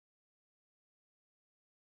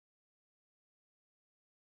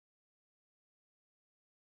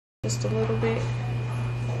Just a little bit.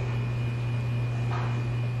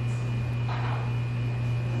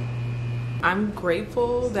 I'm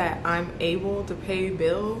grateful that I'm able to pay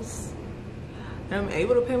bills. I'm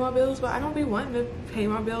able to pay my bills, but I don't be wanting to pay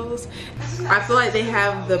my bills. I feel like they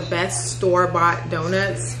have the best store-bought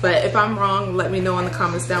donuts, but if I'm wrong, let me know in the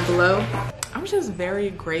comments down below. I'm just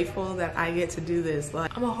very grateful that I get to do this.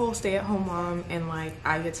 Like, I'm a whole stay-at-home mom, and like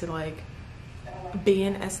I get to like be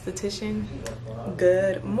an esthetician.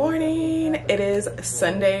 Good morning. It is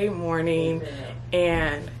Sunday morning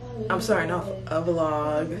and I'm starting off a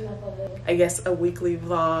vlog. I guess a weekly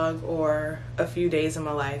vlog or a few days in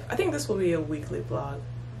my life. I think this will be a weekly vlog.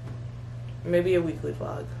 Maybe a weekly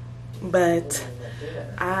vlog. But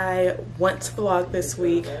I want to vlog this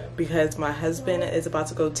week because my husband is about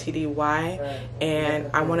to go TDY and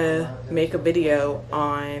I want to make a video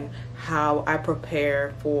on how I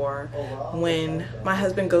prepare for when my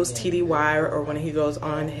husband goes TDY or when he goes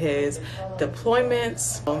on his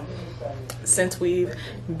deployments. Since we've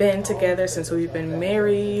been together, since we've been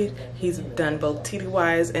married, he's done both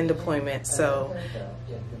TDYs and deployments, so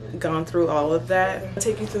gone through all of that. I'll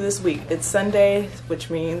take you through this week. It's Sunday, which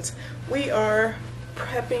means we are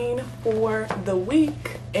prepping for the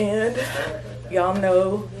week, and y'all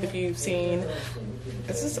know, if you've seen,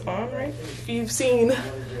 is this on right? If you've seen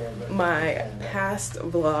my past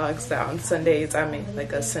vlogs that on Sundays I make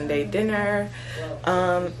like a Sunday dinner.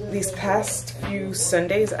 These past few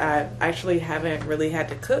Sundays I actually haven't really had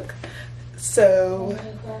to cook, so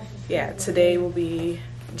yeah, today we'll be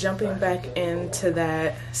jumping back into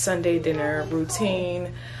that Sunday dinner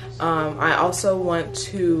routine. I also want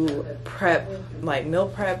to prep, like meal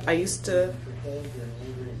prep. I used to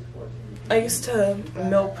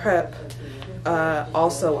meal prep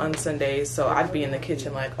also on Sundays, so I'd be in the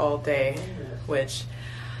kitchen like all day, which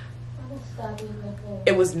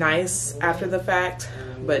it was nice after the fact,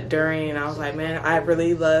 but during I was like, man, I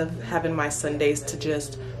really love having my Sundays to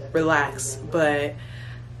just relax. But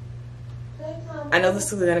I know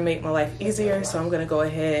this is going to make my life easier, so I'm going to go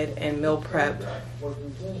ahead and meal prep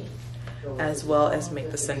as well as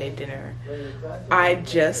make the Sunday dinner. I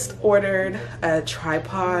just ordered a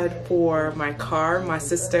tripod for my car. My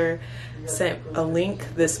sister sent a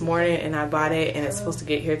link this morning and I bought it, and it's supposed to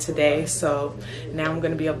get here today, so now I'm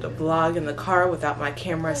going to be able to vlog in the car without my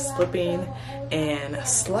camera slipping and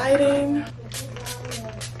sliding.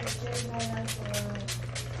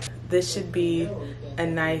 This should be a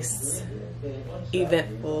nice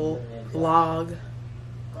eventful vlog.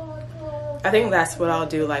 I think that's what I'll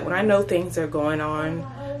do. Like when I know things are going on,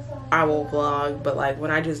 I will vlog, but like when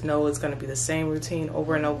I just know it's going to be the same routine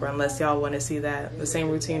over and over, unless y'all want to see that the same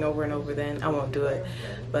routine over and over, then I won't do it.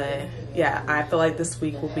 But yeah, I feel like this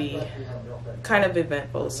week will be kind of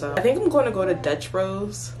eventful. So I think I'm going to go to Dutch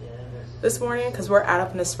Bros this morning because we're out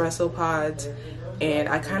of Nespresso pods and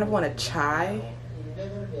I kind of want a chai.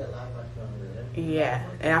 Yeah,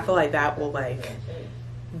 and I feel like that will like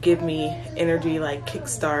give me energy, like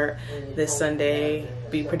kickstart this Sunday,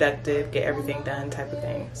 be productive, get everything done type of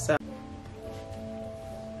thing. So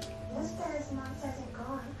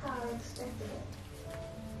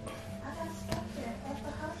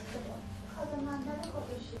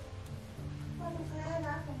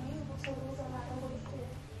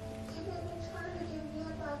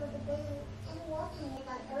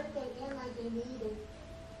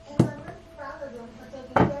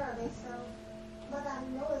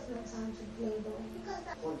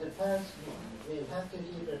for the past month, we've had to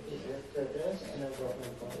either address an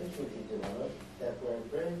development issue she developed that were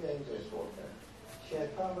very dangerous for her. She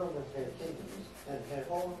had problems with her kidneys and her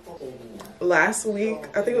whole last week,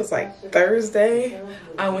 I think it was like Thursday,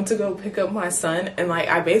 I went to go pick up my son, and like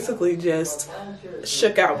I basically just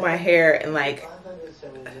shook out my hair and like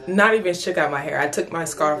not even shook out my hair. I took my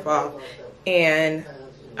scarf off and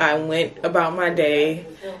I went about my day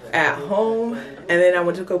at home, and then I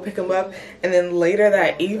went to go pick him up, and then later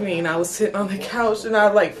that evening I was sitting on the couch and I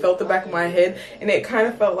like felt the back of my head and it kind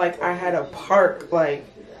of felt like I had a park, like,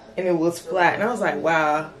 and it was flat, and I was like,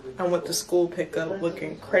 wow. I went to school pickup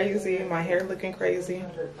looking crazy, my hair looking crazy.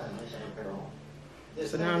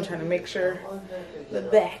 So now I'm trying to make sure the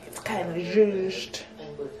back is kind of zhuzhed,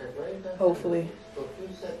 hopefully.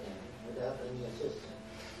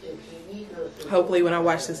 Hopefully when I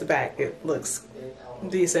watch this back it looks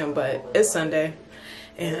decent, but it's Sunday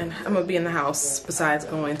and I'm gonna be in the house besides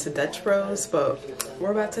going to Dutch Bros, but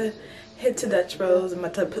we're about to head to Dutch Bros. I'm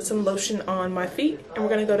about to put some lotion on my feet and we're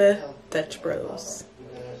gonna go to Dutch Bros.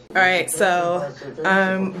 Alright, so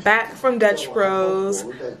I'm back from Dutch Bros.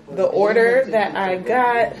 The order that I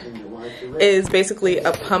got is basically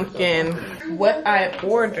a pumpkin. What I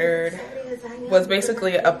ordered was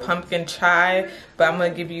basically a pumpkin chai, but I'm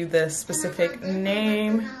gonna give you the specific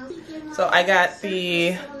name. So I got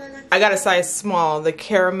a size small, the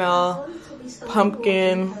caramel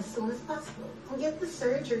pumpkin.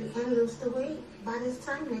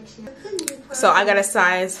 So I got a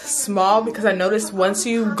size small because I noticed once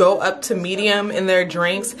you go up to medium in their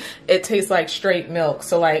drinks, it tastes like straight milk.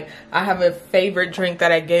 So like I have a favorite drink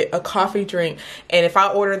that I get, a coffee drink, and if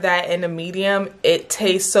I order that in a medium, it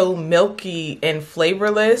tastes so milky and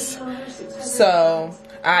flavorless. So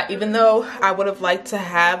even though I would have liked to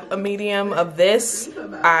have a medium of this,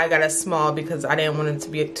 I got a small because I didn't want it to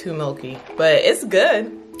be too milky, but it's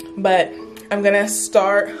good. But I'm gonna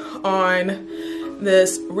start on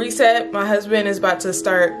this reset. My husband is about to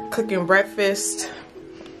start cooking breakfast,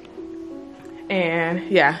 and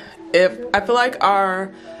yeah, I feel like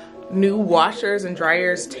our new washers and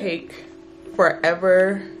dryers take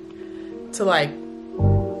forever to like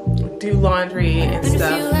do laundry and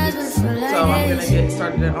stuff, so I'm gonna get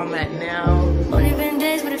started on that now.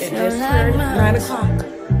 It is 9 o'clock.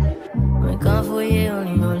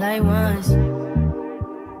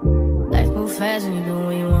 Fast when you do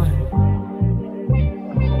what you want.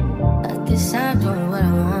 I guess I'm doing what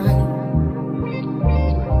I want.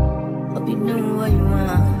 Hope you doing what you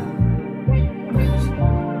want.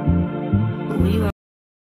 What you want.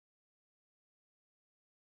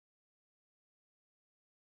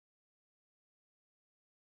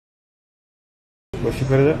 Where she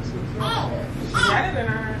put it at?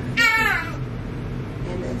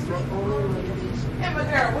 Hey, my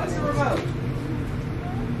girl, what's the remote?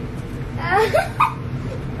 So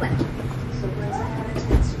once I had a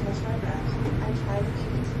chance to finish my breath, I tried to get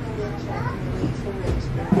into my wheelchair and wait for Rich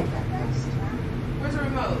for my breakfast. Where's the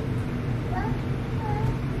remote?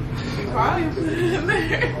 You probably put it in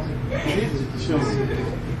there. Show me.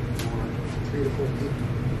 3 or 4 people.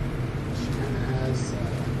 She kind of has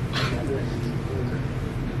another anti-holder.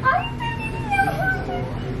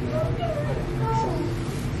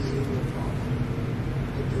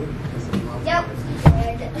 Yep.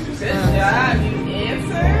 Good job, you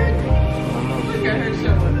answered. Look at her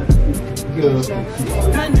showing us.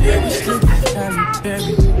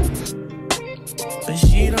 But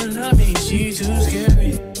she don't love me, she too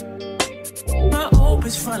scary. My hope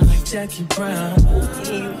is fun like Jackie Brown.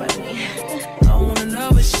 I wanna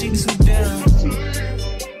love her, she too down.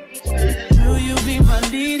 Will you be my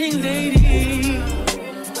leading lady?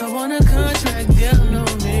 I want a contract, girl, no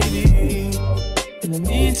maybe. In the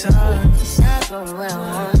meantime, it's not going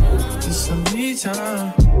well. It's some me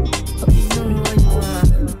time. Hope you know what you want.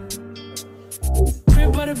 Crib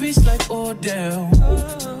by the beach like Odell.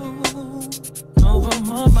 Over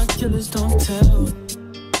my killers don't tell.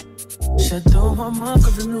 Shadow my mark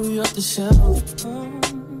of the New York the shelf.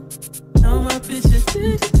 Now my bitches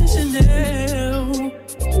did Chanel.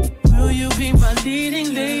 Will you be my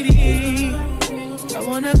leading lady? I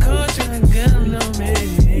want a contract, girl, no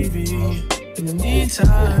maybe. In the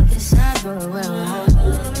meantime, it's not going well.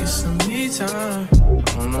 It's some me time. I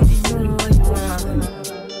don't know. You know what you want.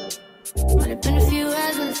 Only been a few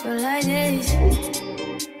hours, but it feel like days.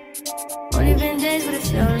 Only been days, but it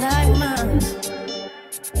feel like months.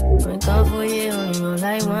 Been gone for a year, only know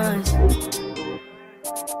like once.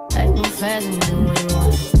 Life move fast and you do what you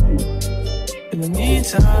want. In the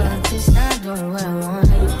meantime, it's not doing what I want.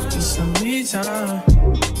 It's some me time.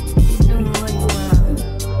 You do what you want.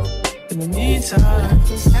 In the meantime,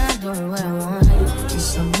 it's not doing what I want. It's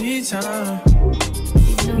some me time.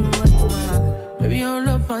 You do what you want. Maybe I'll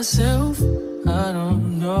love myself. I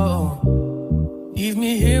don't know. Leave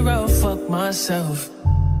me here, I'll fuck myself.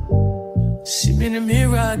 See me in the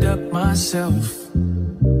mirror, I duck myself.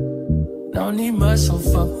 Don't need much, so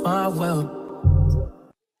fuck my wealth.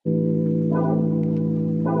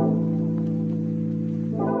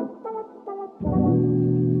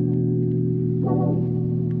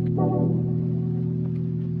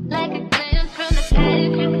 Like a glance from the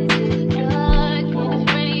past, dark in the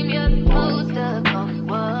frame, you're the poster on the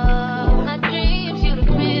wall. My dreams, you the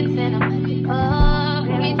prince, and I'm the oh,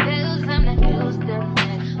 fairy tales, I'm not used to it.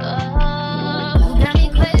 Oh, got me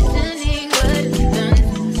questioning what it's done.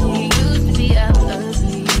 He used to be out of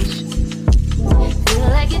reach.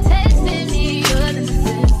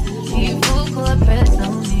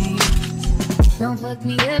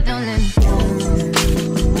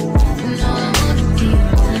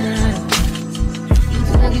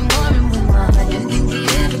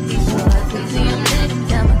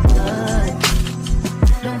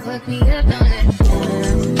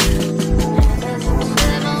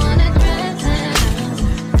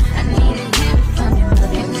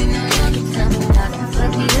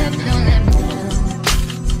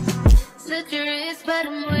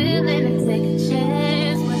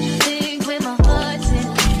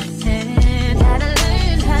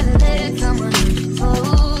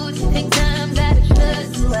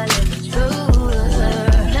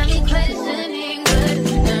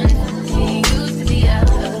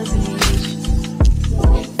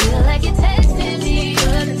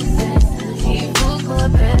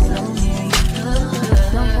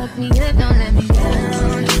 me up, don't let me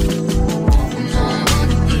down. You know I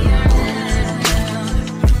wanna be around.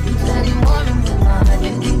 You said you want me with my heart,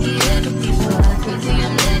 you think you ever be so hard. Crazy,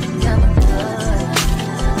 I'm letting down my blood.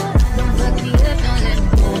 Don't fuck me up, don't let me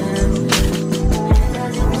down.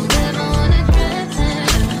 Cause if you ever wanna drown,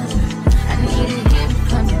 I need to hear you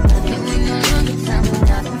coming up. You ain't no longer time for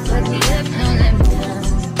now. Don't fuck me up, don't let me down.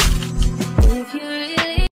 If you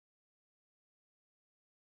really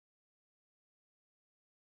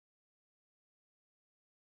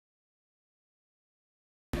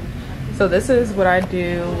So this is what I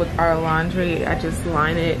do with our laundry. I just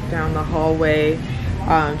line it down the hallway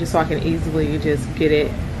just so I can easily just get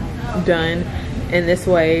it done. And this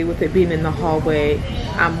way, with it being in the hallway,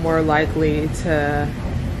 I'm more likely to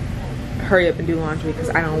hurry up and do laundry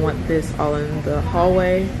because I don't want this all in the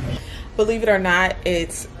hallway. Believe it or not,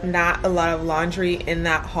 it's not a lot of laundry in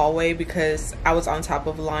that hallway because I was on top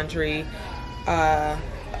of laundry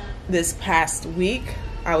this past week.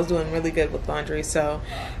 I was doing really good with laundry, so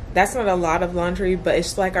that's not a lot of laundry, but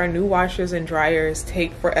it's like our new washers and dryers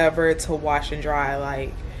take forever to wash and dry.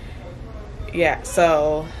 Like, yeah,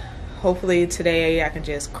 so hopefully today I can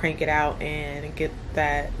just crank it out and get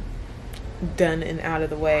that done and out of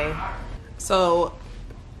the way. So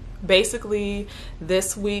basically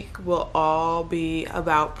this week will all be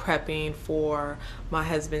about prepping for my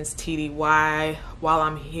husband's TDY. While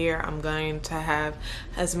I'm here, I'm going to have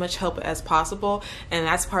as much help as possible, and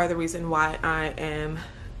that's part of the reason why I am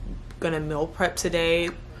gonna meal prep today,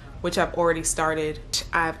 which I've already started.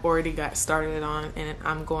 I've already got started on, and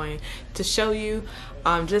I'm going to show you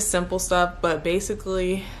just simple stuff. But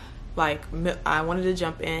basically, like, I wanted to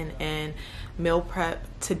jump in and meal prep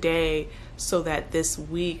today so that this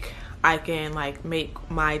week I can like make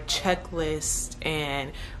my checklist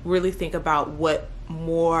and really think about what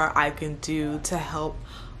more I can do to help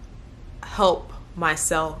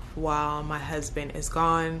myself while my husband is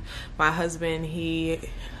gone. My husband, he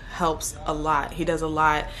helps a lot. He does a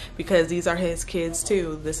lot because these are his kids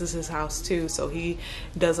too. This is his house too. So he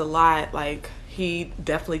does a lot. Like, he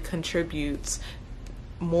definitely contributes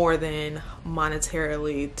more than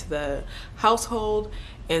monetarily to the household.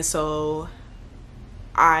 And so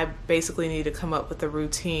I basically need to come up with a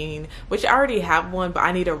routine, which I already have one, but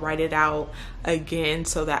I need to write it out again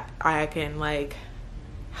so that I can like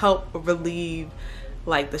help relieve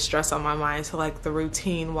like the stress on my mind. So like the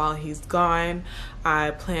routine while he's gone,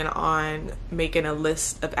 I plan on making a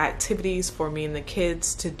list of activities for me and the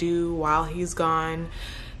kids to do while he's gone.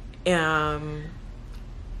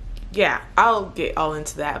 Yeah, I'll get all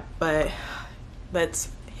into that, but let's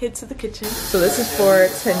head to the kitchen. So this is for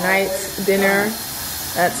tonight's dinner.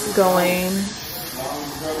 That's going.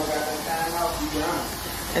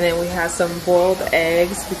 And then we have some boiled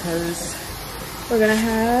eggs because we're gonna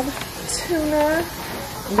have tuna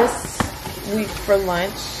this week for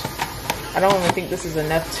lunch. I don't even think this is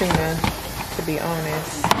enough tuna, to be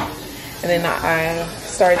honest. And then I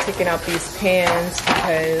started taking out these pans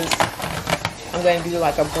because I'm going to do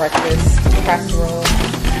like a breakfast casserole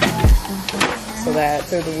so that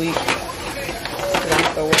through the week I don't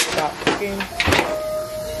have to worry about cooking.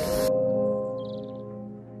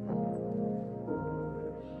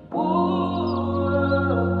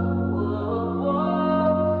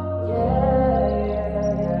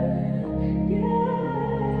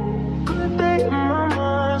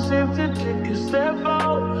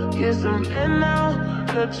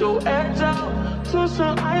 Let your edge out to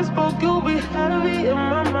some iceberg, you'll be heavy in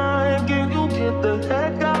my mind. Can you get the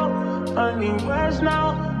heck out? I need rest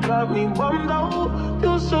now, got me bummed out.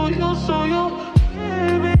 You so baby,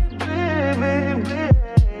 baby, baby.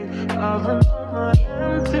 I've been on my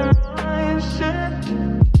empty mind, shit.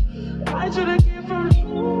 I should've given from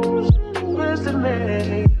losing the best of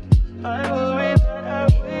me. I worry that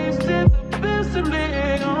I wasted the best of me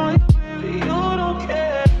on you, baby, you don't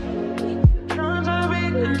care.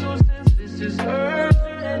 This is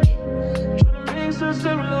urgent. Trying to make some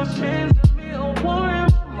simple change to me a war in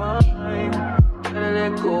my mind. Gotta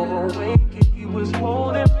let go away, he was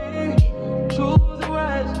holding me to the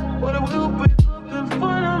right, but it will break up in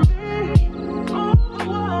front of me. All the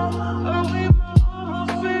while, I leave my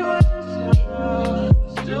feelings.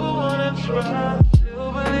 Still wanna try, still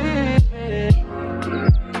believe me.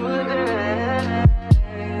 Good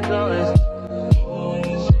days, always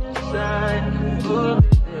always inside. Good.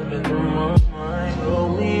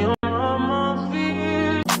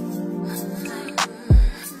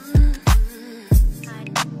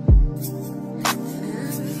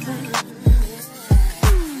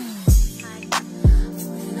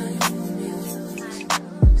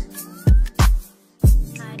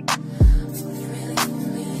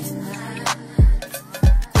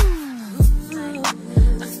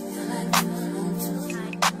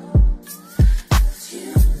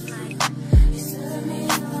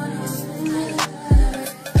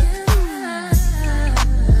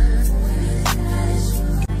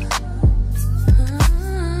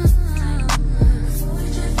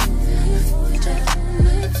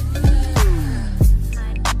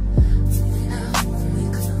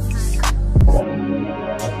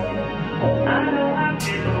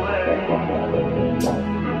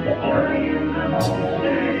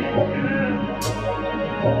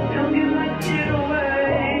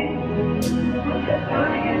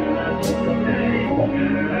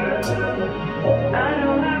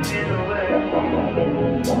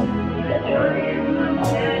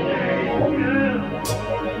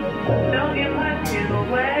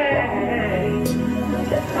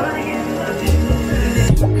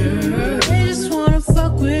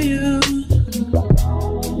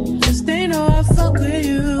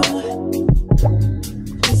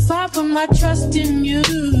 my trust in you.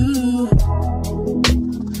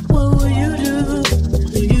 What will you do?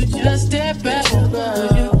 Will you just step out?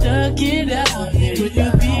 Will you duck it out? Will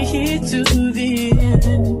you be here to the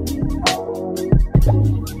end?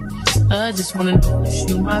 I just wanna know if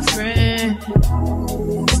you my friend.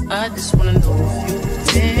 I just wanna know if you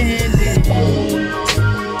pretending.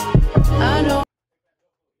 I know.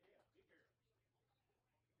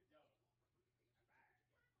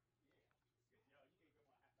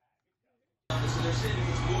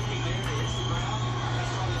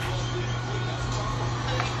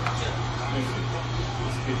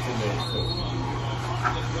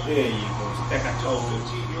 There you go, staccato.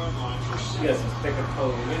 Yes, a staccato.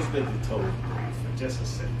 Let's let the toe breathe for just a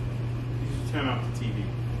second. Turn off the TV.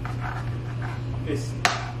 It's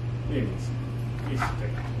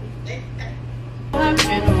staccato. I've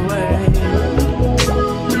been away.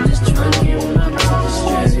 Just trying to get my mind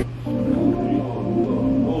straight.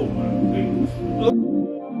 Oh my goodness.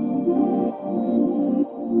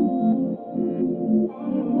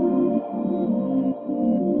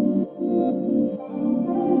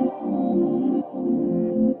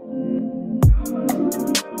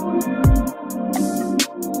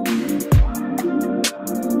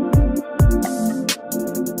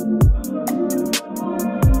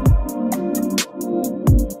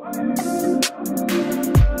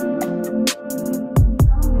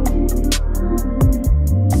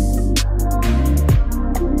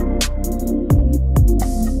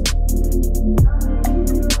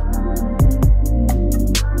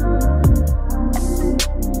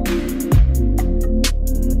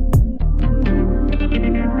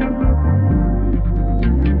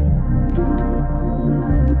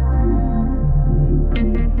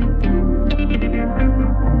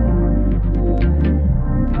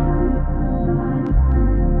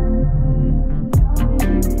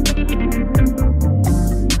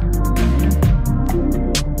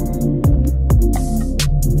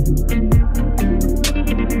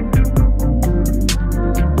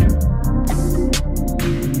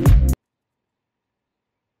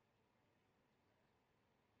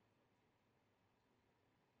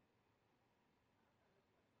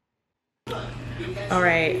 All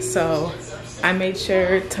right, so I made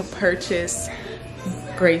sure to purchase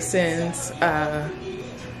Grayson's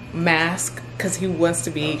mask because he wants to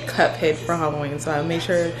be Cuphead for Halloween. So I made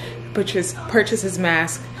sure to purchase his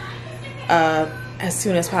mask as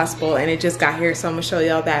soon as possible, and it just got here, so I'm gonna show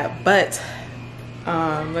y'all that. But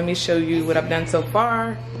let me show you what I've done so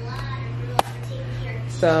far.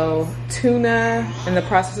 So tuna, in the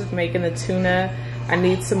process of making the tuna, I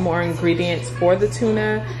need some more ingredients for the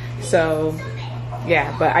tuna. So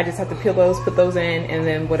yeah, but I just have to peel those, put those in, and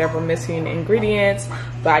then whatever missing ingredients.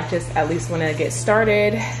 But I just at least want to get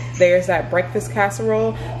started. There's that breakfast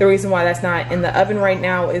casserole. The reason why that's not in the oven right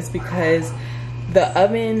now is because the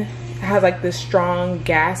oven has like this strong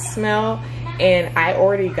gas smell, and I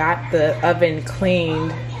already got the oven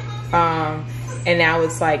cleaned, and now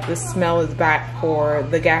it's like the smell is back for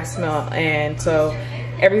the gas smell. And so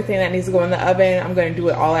everything that needs to go in the oven, I'm gonna do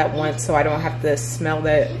it all at once so I don't have to smell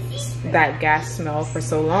that gas smell for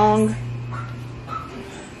so long.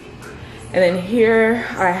 And then here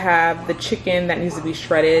I have the chicken that needs to be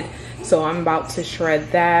shredded, so I'm about to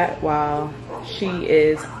shred that while she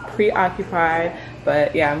is preoccupied.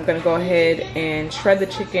 But yeah, I'm gonna go ahead and shred the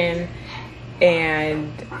chicken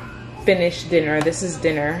and finish dinner. This is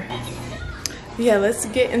dinner. Yeah, let's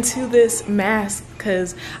get into this mask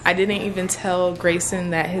because I didn't even tell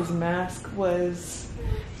Grayson that his mask was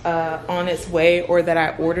on its way, or that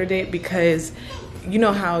I ordered it, because you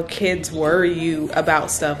know how kids worry you about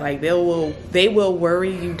stuff. Like they will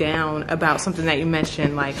worry you down about something that you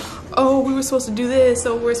mentioned, like, oh, we were supposed to do this,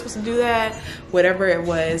 so we're supposed to do that, whatever it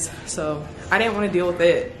was. So I didn't want to deal with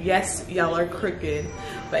it. Yes, y'all are crooked,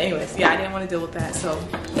 but anyways, yeah, I didn't want to deal with that. So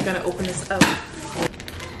I'm gonna open this up.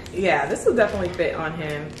 Yeah, this will definitely fit on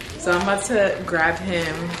him. So I'm about to grab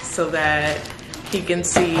him so that he can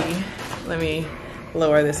see. Let me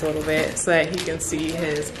lower this a little bit so that he can see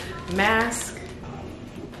his mask.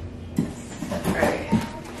 All right,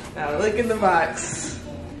 now look in the box.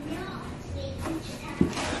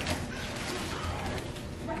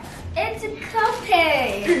 It's a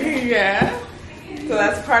cupcake. Yeah, so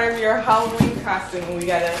that's part of your Halloween costume. We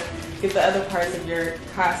gotta get the other parts of your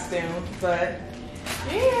costume, but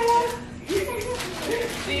yeah.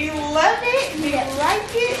 Do you love it? Do you like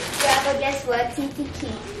it? Yeah, but guess what?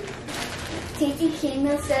 TT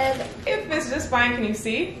King said, It fits just fine. Can you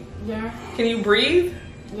see? yeah. Can you breathe?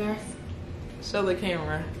 Yes. Show the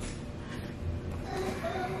camera.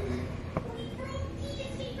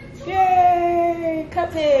 Yay!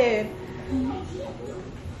 Cuphead.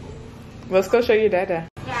 Let's go show your dada.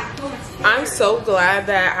 I'm so glad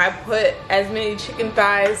that I put as many chicken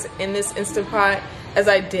thighs in this Instant Pot as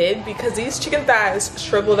I did, because these chicken thighs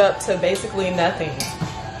shriveled up to basically nothing.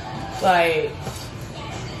 Like,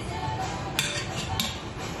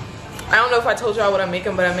 I don't know if I told y'all what I'm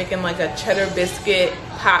making, but I'm making like a cheddar biscuit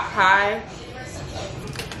pot pie.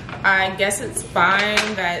 I guess it's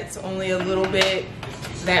fine that it's only a little bit.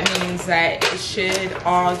 That means that it should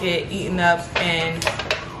all get eaten up and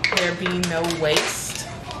there be no waste.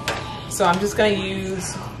 So I'm just gonna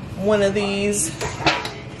use one of these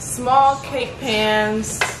small cake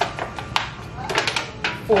pans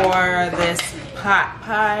for this pot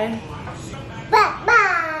pie. Pot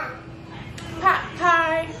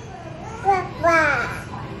pie.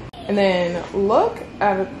 And then look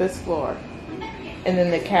at this floor. And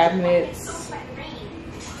then the cabinets.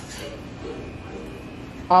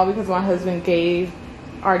 All because my husband gave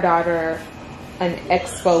our daughter an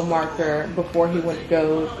expo marker before he went to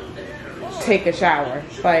go take a shower.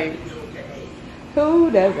 Like, who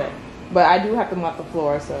does it? But I do have to mop the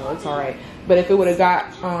floor, so it's all right. But if it would have got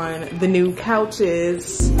on the new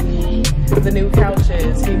couches, he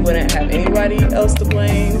wouldn't have anybody else to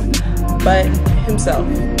blame but himself.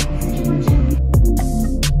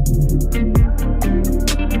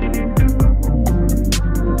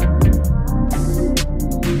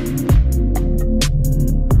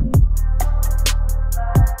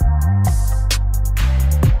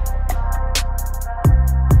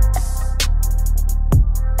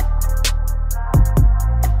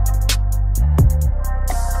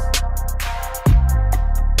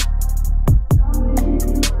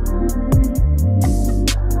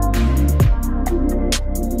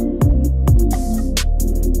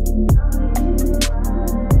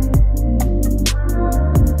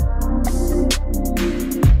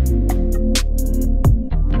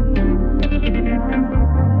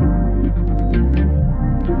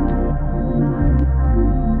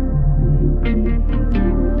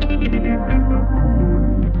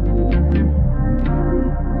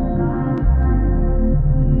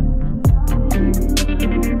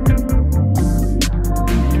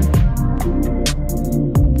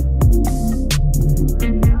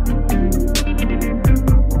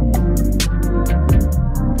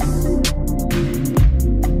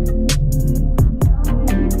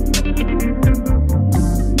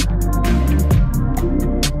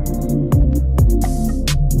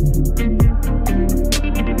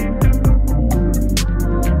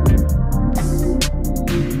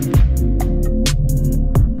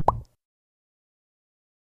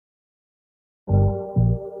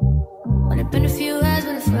 Been a few hours,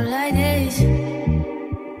 but it felt like days.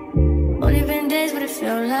 Only been days, but it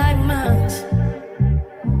felt like months.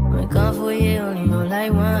 Been gone for a year, only know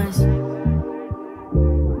like once.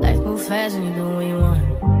 Life moves fast when you do what you want.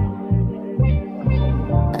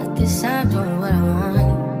 At this time, doing what I want.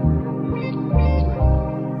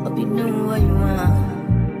 Hope you doing what you want.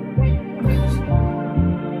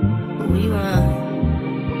 What you want.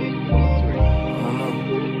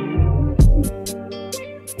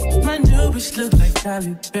 My new bitch look like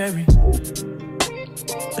Halle Berry,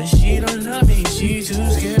 but she don't love me, she too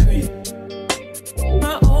scary.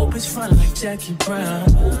 My old bitch front like Jackie Brown.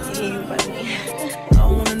 I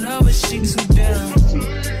wanna know if she too down.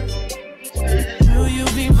 Will you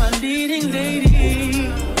be my leading lady?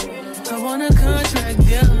 I want a contract,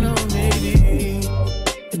 girl, no maybe.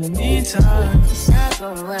 In the meantime, it's not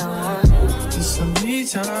going where I want. It's some me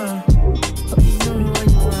time. Hope you know what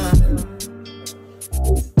you want.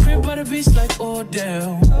 By the beach like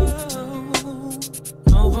Odell.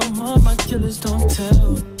 Over my killers don't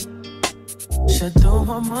tell. Shadow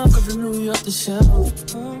my mark of the New York the shelf.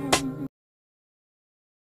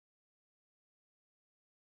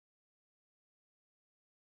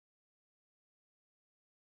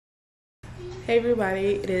 Hey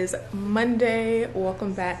everybody, it is Monday.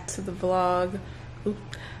 Welcome back to the vlog.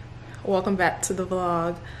 Welcome back to the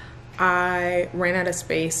vlog. I ran out of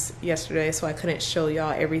space yesterday, so I couldn't show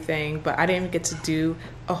y'all everything, but I didn't get to do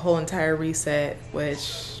a whole entire reset,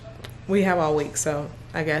 which we have all week, so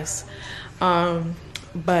I guess.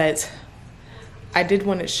 But I did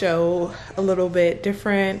want to show a little bit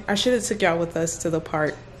different. I should have took y'all with us to the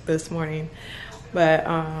park this morning, but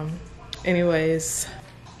anyways,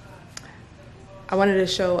 I wanted to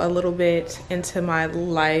show a little bit into my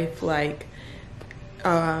life, like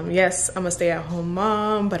yes, I'm a stay-at-home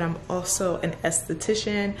mom, but I'm also an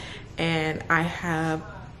esthetician, and I have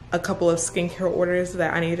a couple of skincare orders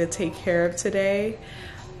that I need to take care of today.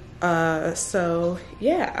 So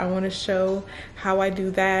yeah, I want to show how I do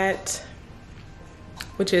that,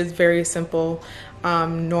 which is very simple.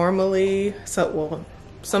 Normally,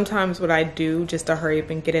 sometimes what I do just to hurry up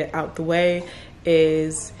and get it out the way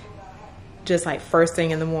is just like first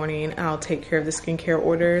thing in the morning, I'll take care of the skincare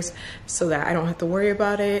orders so that I don't have to worry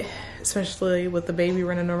about it, especially with the baby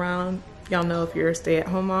running around. Y'all know if you're a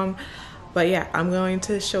stay-at-home mom. But yeah, I'm going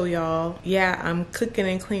to show y'all. Yeah, I'm cooking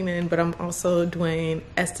and cleaning, but I'm also doing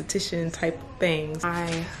esthetician type things.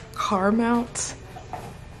 I car mount,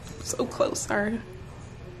 so close, sorry.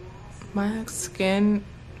 My skin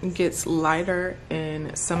gets lighter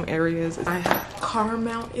in some areas. My car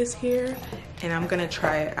mount is here and I'm gonna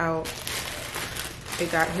try it out.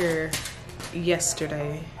 It got here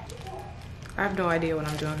yesterday. I have no idea what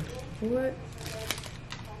I'm doing. What?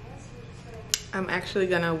 I'm actually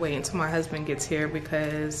gonna wait until my husband gets here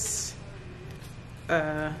because,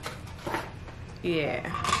 yeah.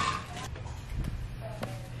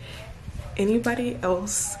 Anybody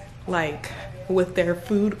else, like, with their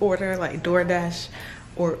food order, like DoorDash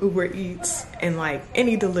or Uber Eats, and like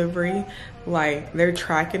any delivery, like they're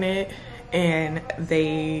tracking it and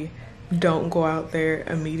they don't go out there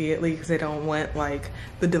immediately because they don't want like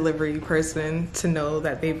the delivery person to know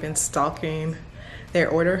that they've been stalking their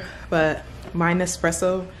order? But my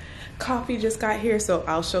Nespresso coffee just got here, so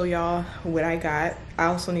I'll show y'all what I got. I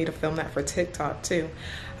also need to film that for TikTok too.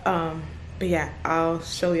 But yeah, I'll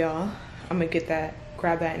show y'all. I'm gonna get that,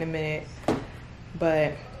 grab that in a minute.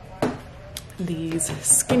 But these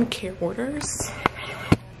skincare orders,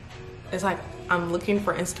 it's like I'm looking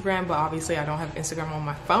for Instagram, but obviously I don't have Instagram on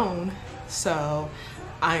my phone, so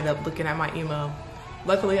I end up looking at my email.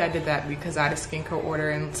 Luckily I did that because I had a skincare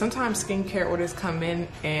order, and sometimes skincare orders come in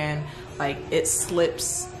and like it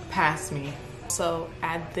slips past me. So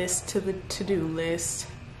add this to the to-do list.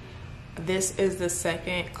 This is the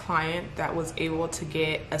second client that was able to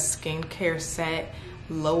get a skincare set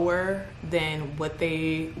lower than what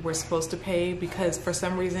they were supposed to pay, because for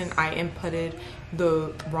some reason I inputted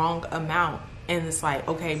the wrong amount, and it's like,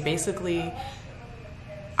 okay, basically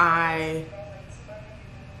I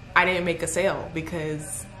didn't make a sale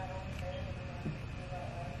because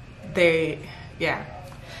yeah,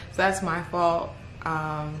 so that's my fault.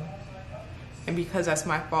 And because that's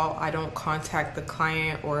my fault, I don't contact the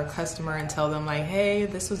client or a customer and tell them like, hey,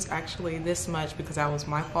 this was actually this much, because that was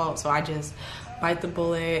my fault. So I just bite the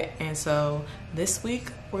bullet. And so this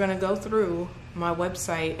week we're gonna go through my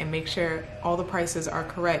website and make sure all the prices are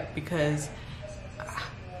correct, because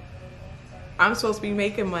I'm supposed to be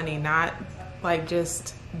making money, not like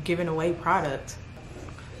just giving away product.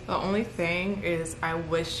 The only thing is I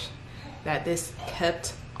wish that this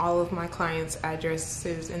kept all of my clients'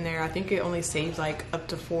 addresses in there. I think it only saves like up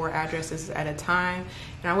to 4 addresses at a time,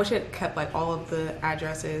 and I wish it kept like all of the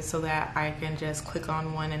addresses so that I can just click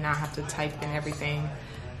on one and not have to type in everything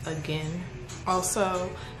again. Also,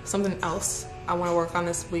 something else I want to work on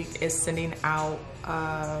this week is sending out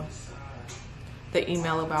the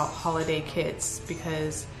email about holiday kits,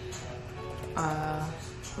 because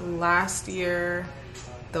last year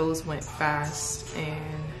those went fast,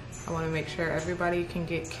 and I want to make sure everybody can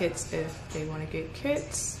get kits if they want to get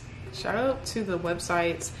kits. Shout out to the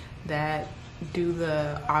websites that do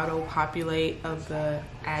the auto populate of the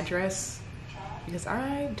address, because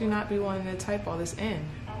I do not be wanting to type all this in.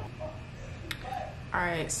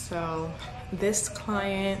 Alright, so this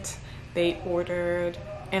client, they ordered,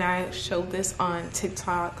 and I showed this on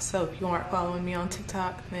TikTok, so if you aren't following me on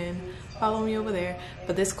TikTok, then follow me over there.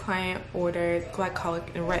 But this client ordered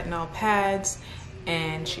glycolic and retinol pads,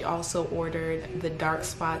 and she also ordered the dark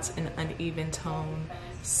spots and uneven tone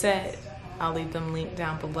set. I'll leave them linked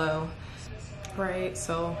down below. Right,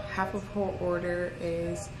 so half of her order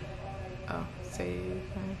is,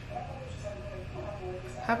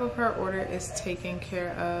 half of her order is taken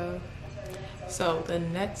care of. So the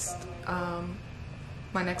next,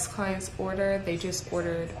 my next client's order, they just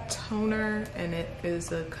ordered toner, and it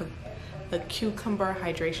is a cucumber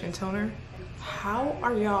hydration toner. How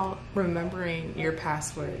are y'all remembering your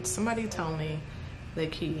passwords? Somebody tell me the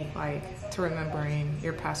key, like, to remembering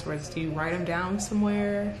your passwords. Do you write them down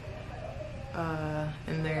somewhere?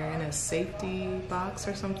 And they're in a safety box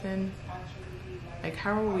or something? Like,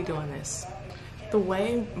 how are we doing this? The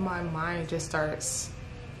way my mind just starts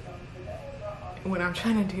when I'm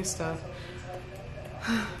trying to do stuff,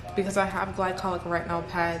 because I have glycolic retinol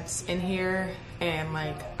pads in here, and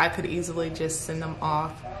like I could easily just send them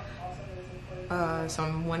off. So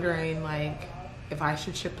I'm wondering like if I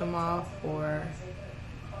should ship them off, or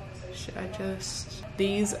should I just...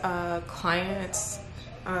 These clients,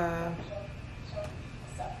 I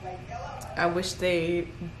wish they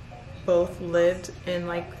both lived in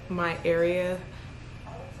like my area.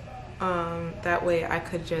 That way I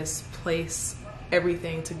could just place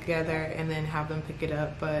everything together and then have them pick it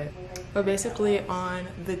up. But basically on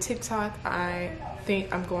the TikTok, I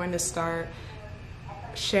think I'm going to start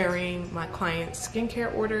sharing my clients'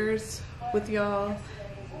 skincare orders with y'all.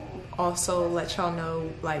 Also let y'all know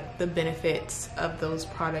like the benefits of those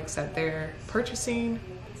products that they're purchasing.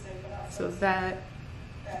 So that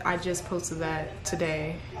I just posted that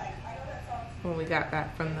today when we got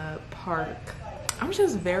back from the park. I'm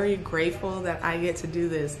just very grateful that I get to do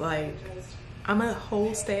this. Like, I'm a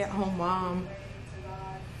whole stay-at-home mom.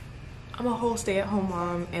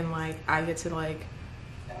 And like I get to like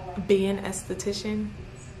be an esthetician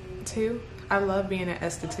too. I love being an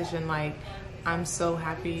esthetician. Like, I'm so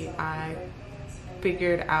happy I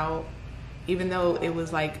figured out, even though it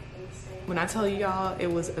was like, when I tell y'all it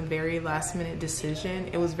was a very last minute decision,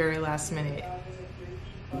 it was very last minute.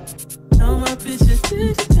 Now my bitch is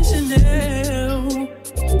Chanel.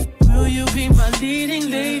 Will you be my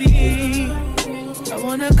leading lady? I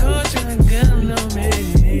wanna call you and get a little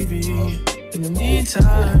maybe. In the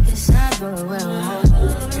meantime, it's not going well.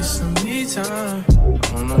 Get some me time. I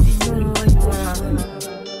don't know if you doing what you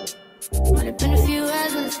want. Only been a few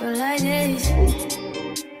hours, but it feel like days.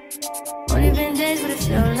 Only been days, but it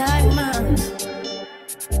feel like months.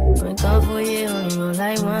 Been gone for a year, only know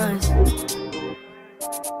like once.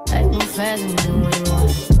 Life move fast and you do what you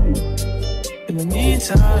want. In the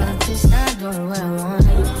meantime, it's not going where I want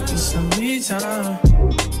it. Get some me time.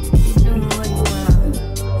 You do what you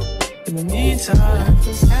want. In the meantime,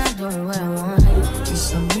 it's not going where I want it. Get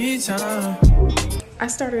some me time. I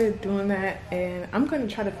started doing that, and I'm going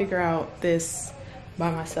to try to figure out this by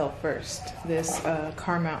myself first, this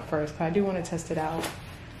car mount first, because I do want to test it out,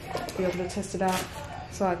 be able to test it out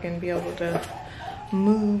so I can be able to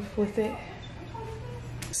move with it.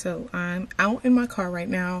 So I'm out in my car right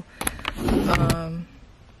now,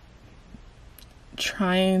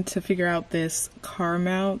 trying to figure out this car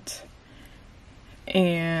mount,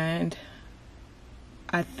 and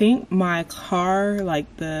I think my car,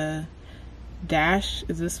 like the dash,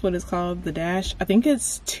 is this what it's called, the dash? I think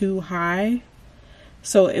it's too high,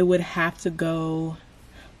 so it would have to go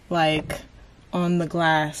like on the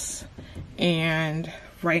glass. And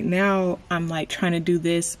right now I'm like trying to do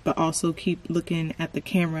this but also keep looking at the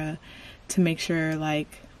camera to make sure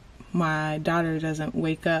like my daughter doesn't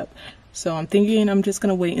wake up. So I'm thinking I'm just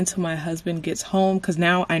gonna wait until my husband gets home, because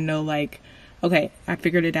now I know, like, okay, I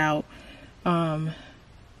figured it out.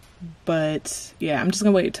 But yeah, I'm just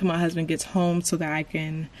gonna wait till my husband gets home so that I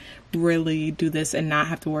can really do this and not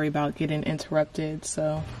have to worry about getting interrupted.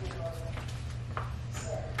 So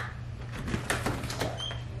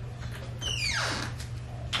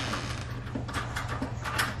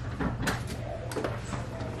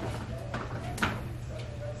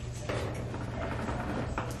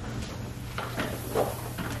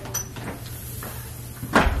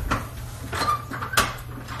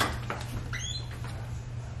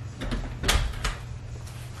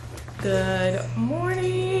good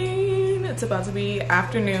morning. It's about to be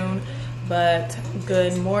afternoon, but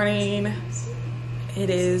good morning. It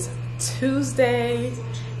is Tuesday,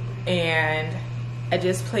 and I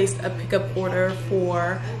just placed a pickup order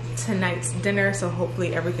for tonight's dinner, so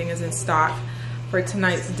hopefully everything is in stock for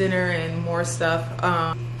tonight's dinner and more stuff.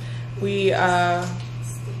 We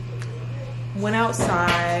went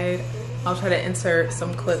outside. I'll try to insert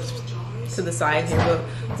some clips to the side here,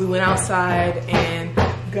 but we went outside and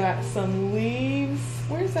got some leaves.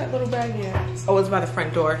 Where's that little bag at? Oh, it's by the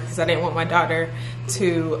front door, because I didn't want my daughter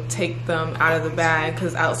to take them out of the bag,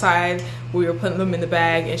 because outside we were putting them in the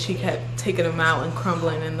bag and she kept taking them out and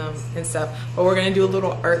crumbling in them and stuff. But we're gonna do a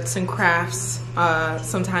little arts and crafts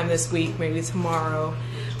sometime this week, maybe tomorrow,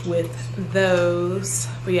 with those.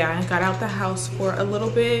 But yeah, I got out the house for a little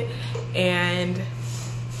bit and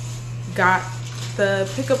got the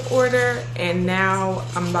pickup order, and now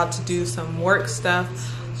I'm about to do some work stuff,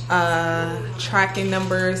 tracking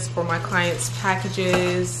numbers for my clients'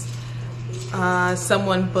 packages.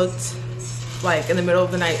 Someone booked, like in the middle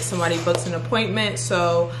of the night, somebody booked an appointment,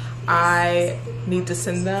 so I need to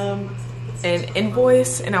send them an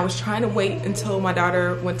invoice, and I was trying to wait until my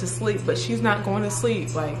daughter went to sleep, but she's not going to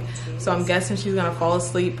sleep, like, so I'm guessing she's gonna fall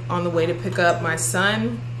asleep on the way to pick up my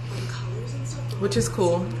son, which is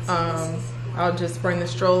cool. I'll just bring the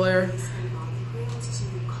stroller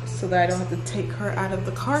so that I don't have to take her out of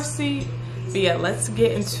the car seat. But yeah, let's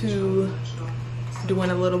get into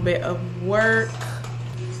doing a little bit of work.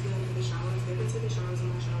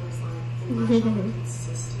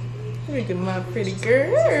 Look at my pretty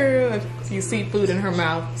girl. If you see food in her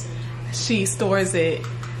mouth, she stores it.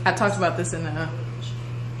 I talked about this in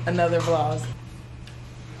another vlog.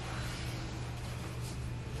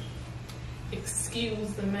 Excuse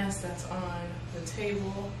excuse the mess that's on the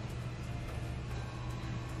table.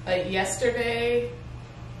 Yesterday,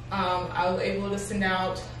 I was able to send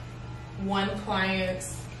out one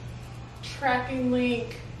client's tracking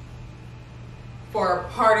link for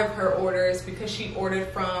part of her orders because she ordered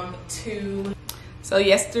from 2. So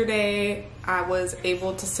yesterday I was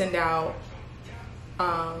able to send out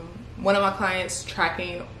one of my clients'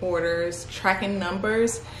 tracking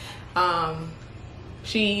numbers.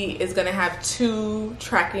 She is gonna have 2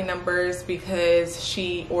 tracking numbers because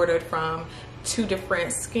she ordered from 2 different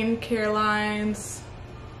skincare lines.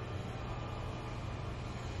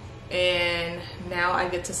 And now I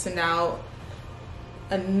get to send out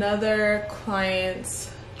another client's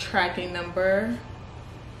tracking number.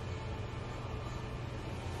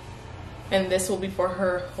 And this will be for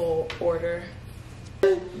her whole order.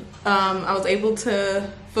 I was able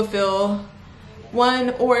to fulfill one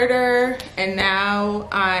order, and now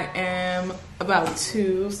I am about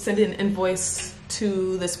to send an invoice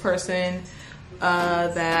to this person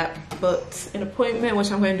that booked an appointment,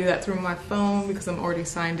 which I'm going to do that through my phone because I'm already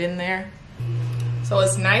signed in there. So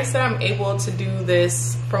it's nice that I'm able to do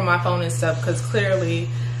this from my phone and stuff because clearly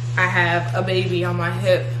I have a baby on my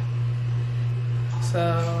hip.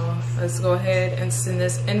 So let's go ahead and send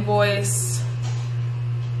this invoice.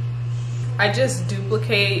 I just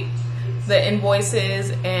duplicate the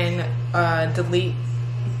invoices and delete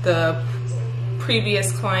the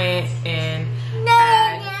previous client and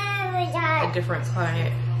add a different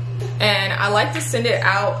client. And I like to send it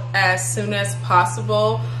out as soon as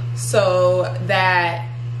possible so that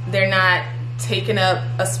they're not taking up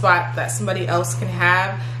a spot that somebody else can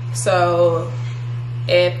have. So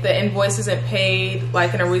if the invoice isn't paid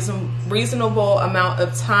like in a reasonable amount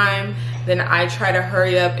of time, then I try to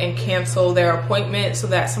hurry up and cancel their appointment so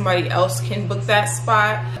that somebody else can book that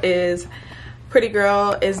spot. Pretty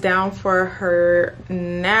girl is down for her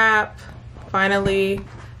nap finally,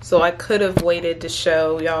 so I could have waited to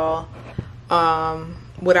show y'all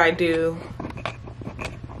what I do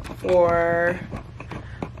for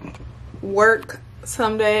work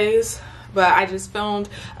some days. But I just filmed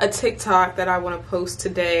a TikTok that I want to post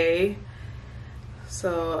today.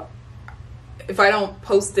 So if I don't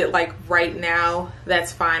post it like right now,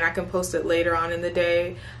 that's fine. I can post it later on in the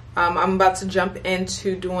day. I'm about to jump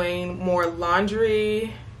into doing more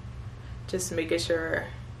laundry. Just making sure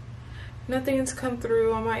nothing's come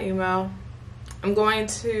through on my email. I'm going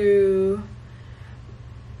to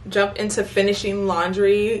jump into finishing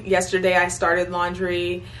laundry. Yesterday I started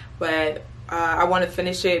laundry, but I want to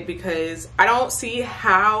finish it because I don't see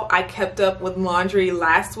how I kept up with laundry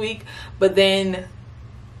last week, but then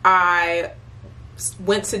I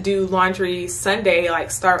went to do laundry Sunday,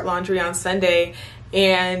 like start laundry on Sunday,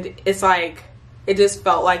 and it's like it just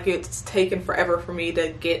felt like it's taken forever for me to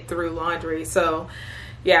get through laundry. So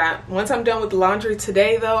yeah, once I'm done with laundry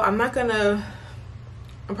today though, I'm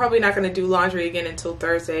probably not gonna do laundry again until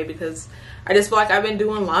Thursday because I just feel like I've been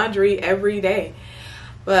doing laundry every day.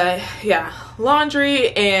 But yeah,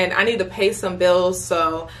 laundry, and I need to pay some bills.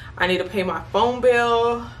 So I need to pay my phone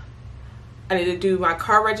bill, I need to do my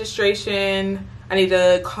car registration, I need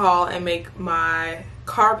to call and make my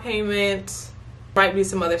car payment. Might be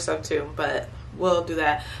some other stuff too, but we'll do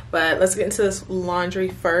that. But let's get into this laundry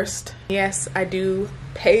first. Yes, I do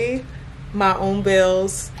pay my own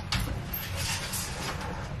bills.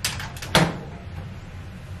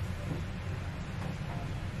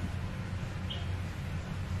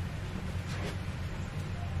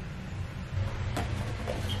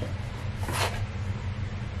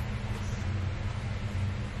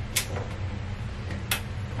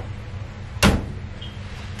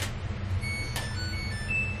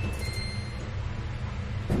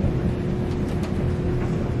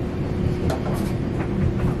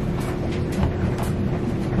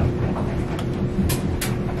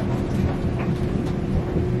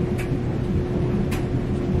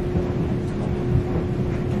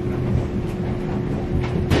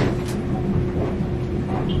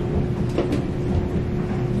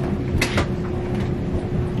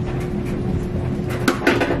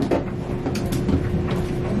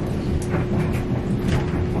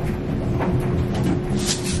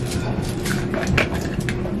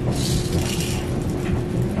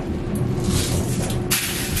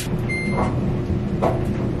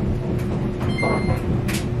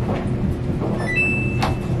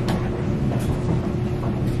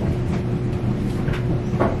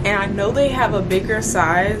 And I know they have a bigger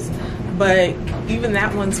size, but even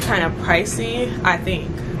that one's kind of pricey. I think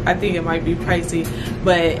it might be pricey,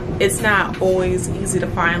 but it's not always easy to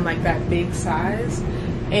find like that big size.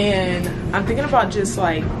 And I'm thinking about just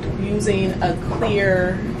like using a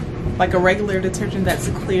clear like a regular detergent that's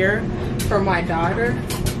clear for my daughter,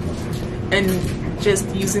 and just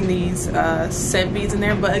using these scent beads in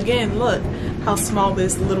there. But again, look how small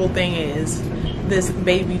this little thing is, this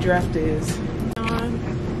baby draft is. I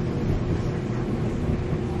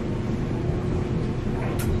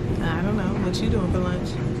don't know, what you doing for lunch?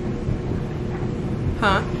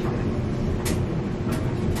 Huh?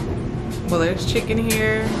 Well, there's chicken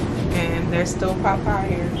here, and there's still pot pie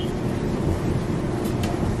here.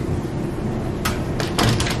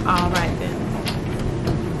 All right then.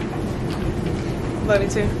 Love you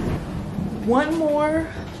too. One more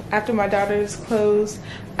after my daughter's clothes.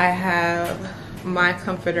 I have my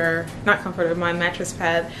comforter, not comforter, my mattress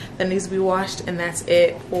pad that needs to be washed, and that's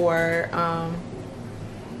it for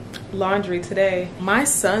laundry today. My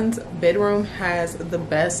son's bedroom has the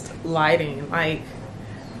best lighting, like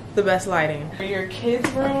the best lighting. For your kids'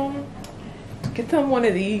 room, get them one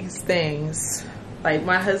of these things. Like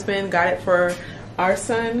my husband got it for our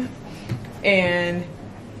son, and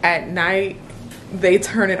at night they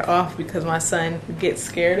turn it off because my son gets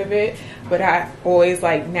scared of it. But I always,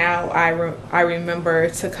 like, now I remember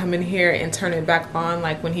to come in here and turn it back on,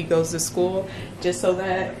 like when he goes to school, just so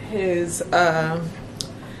that his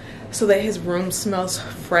room smells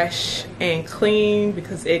fresh and clean,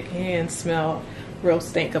 because it can smell real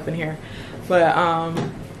stink up in here. But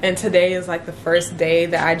and today is like the first day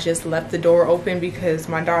that I just left the door open, because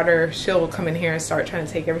my daughter, she'll come in here and start trying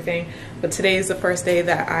to take everything. But today is the first day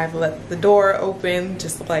that I've left the door open,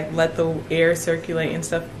 just to like let the air circulate and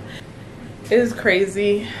stuff. It is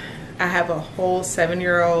crazy. I have a whole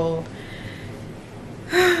 7-year-old.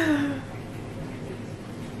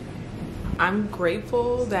 I'm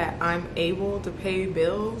grateful that I'm able to pay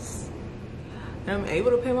bills. I'm able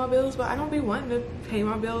to pay my bills, but I don't be wanting to pay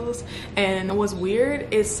my bills. And what's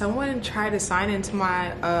weird is someone tried to sign into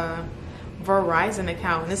my Verizon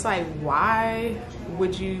account, and it's like, why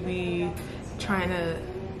would you be trying to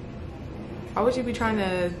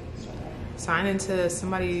sign into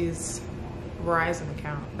somebody's Verizon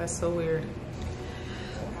account? That's so weird.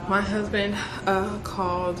 My husband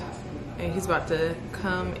called, and he's about to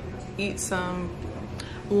come eat some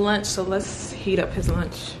lunch, so let's heat up his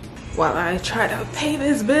lunch while I try to pay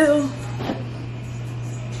this bill.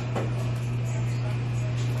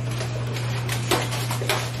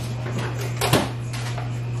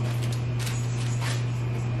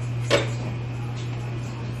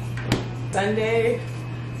 Sunday,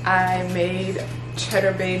 I made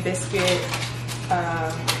cheddar bay biscuit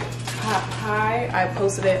pot pie. I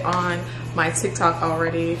posted it on my TikTok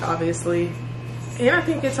already, obviously, and I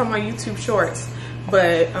think it's on my YouTube shorts.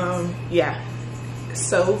 But yeah,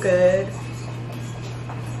 so good.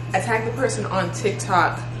 I tagged the person on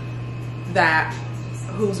TikTok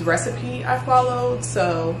whose recipe I followed.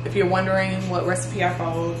 So if you're wondering what recipe I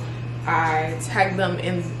followed, I tagged them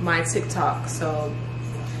in my TikTok. So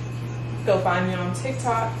go find me on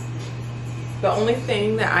TikTok. The only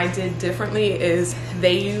thing that I did differently is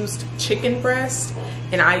they used chicken breast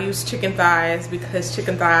and I used chicken thighs, because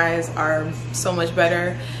chicken thighs are so much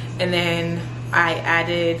better. And then I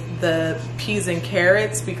added the peas and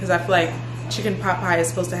carrots, because I feel like chicken pot pie is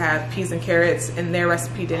supposed to have peas and carrots, and their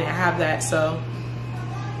recipe didn't have that. So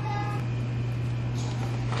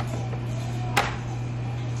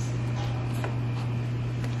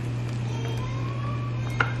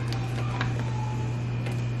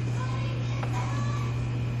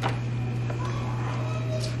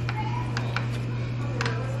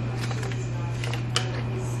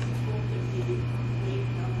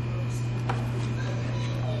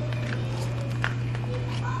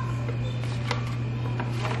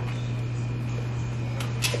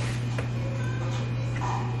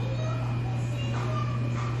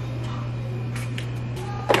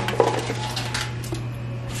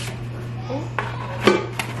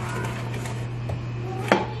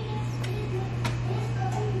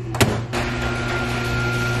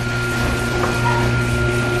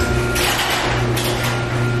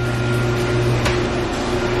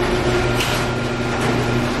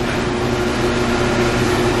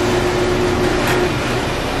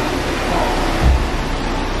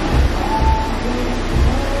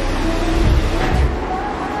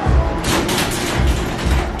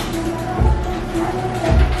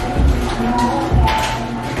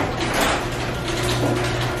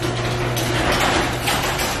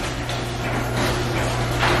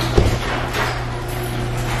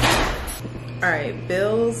Alright,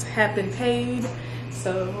 bills have been paid,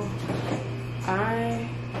 so I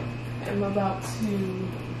am about to,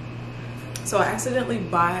 so I accidentally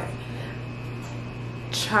bought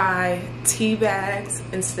chai tea bags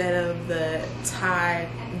instead of the chai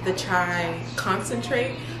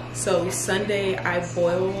concentrate, So Sunday I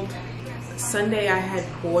had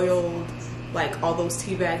boiled like all those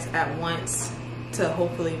tea bags at once to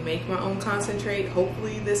hopefully make my own concentrate.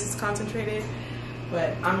 Hopefully this is concentrated,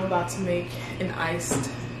 but I'm about to make an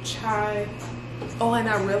iced chai. Oh, and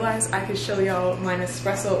I realized I could show y'all my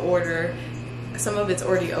Nespresso order. Some of it's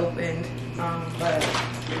already opened, but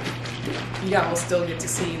y'all will still get to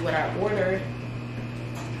see what I ordered.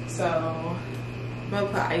 So I'm gonna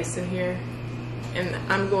put ice in here, and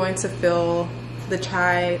I'm going to fill the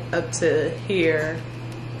chai up to here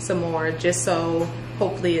some more, just so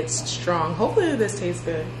hopefully it's strong. Hopefully this tastes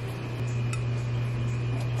good.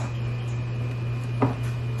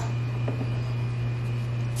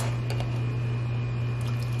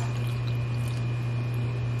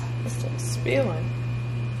 It's still spilling.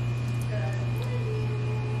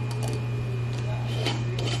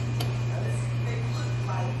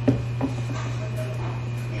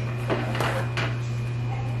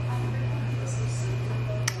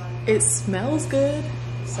 It smells good,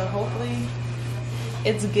 so hopefully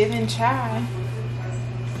it's giving chai.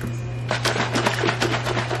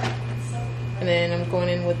 And then I'm going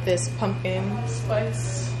in with this pumpkin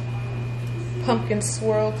spice, pumpkin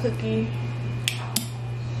swirl cookie,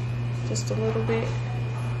 just a little bit.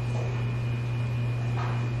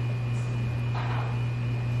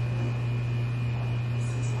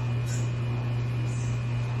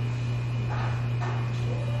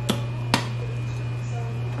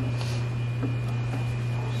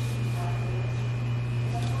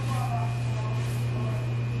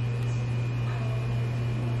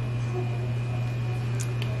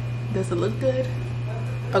 Does it look good?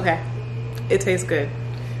 Okay, it tastes good.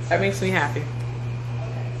 That makes me happy.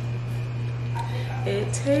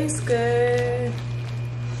 It tastes good.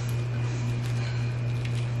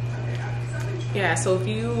 Yeah, so if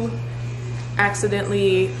you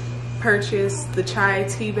accidentally purchase the chai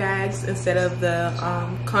tea bags instead of the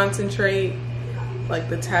concentrate, like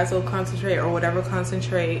the Tazo concentrate or whatever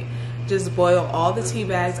concentrate, just boil all the tea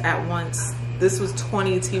bags at once. This was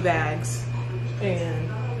 20 tea bags, and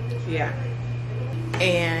yeah.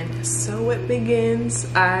 And so it begins.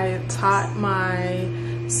 I taught my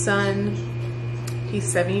son, he's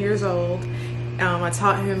 7 years old, I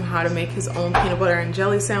taught him how to make his own peanut butter and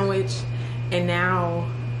jelly sandwich, and now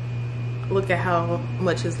look at how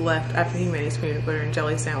much is left after he made his peanut butter and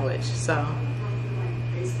jelly sandwich. So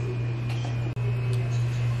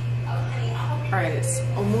alright, it's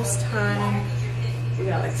almost time. We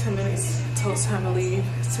got like 10 minutes till it's time to leave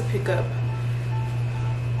to pick up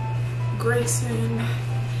Grayson.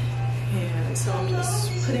 And so I'm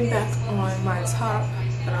just putting back on my top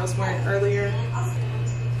that I was wearing earlier.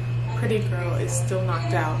 Pretty girl is still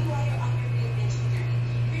knocked out.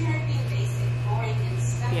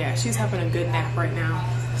 Yeah, she's having a good nap right now,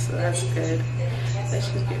 so that's good that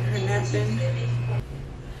she's getting her nap in.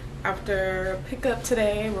 After pickup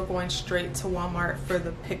today, we're going straight to Walmart for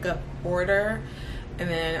the pickup order, and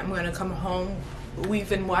then I'm going to come home. We've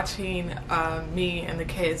been watching, me and the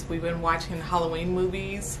kids, we've been watching Halloween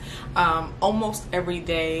movies almost every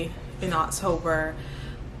day in October.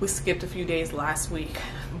 We skipped a few days last week,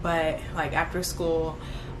 but like after school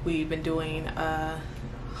we've been doing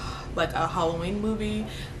like a Halloween movie.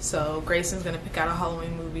 So Grayson's gonna pick out a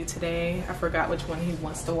Halloween movie today. I forgot which one he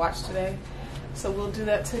wants to watch today, so we'll do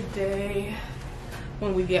that today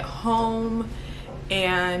when we get home.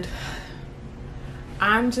 And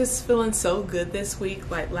I'm just feeling so good this week.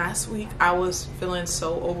 Like last week I was feeling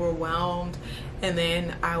so overwhelmed, and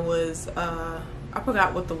then I was I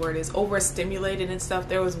forgot what the word is, overstimulated and stuff.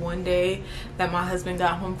 There was one day that my husband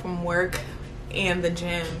got home from work and the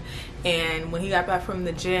gym, and when he got back from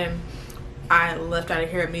the gym, I left out of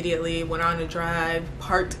here immediately, went on a drive,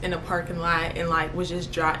 parked in a parking lot, and like was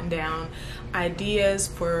just jotting down ideas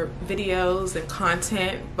for videos and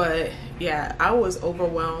content. But yeah, I was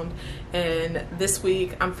overwhelmed, and this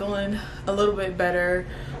week I'm feeling a little bit better.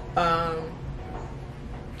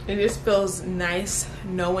 It just feels nice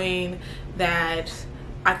knowing that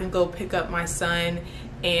I can go pick up my son,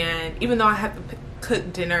 and even though I have to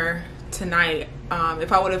cook dinner tonight,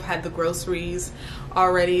 if I would have had the groceries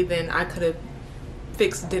already, then I could have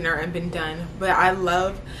fixed dinner and been done. But I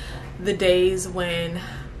love the days when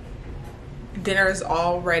dinner is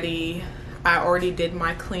all ready, I already did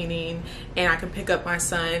my cleaning, and I can pick up my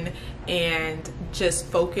son and just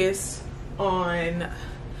focus on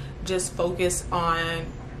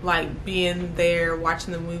like being there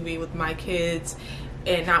watching the movie with my kids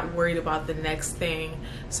and not worried about the next thing.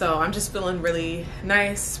 So I'm just feeling really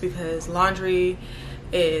nice because laundry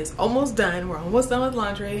is almost done. We're almost done with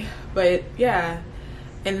laundry, but yeah.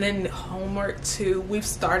 And then homework too. We've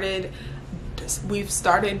started we've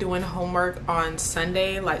started doing homework on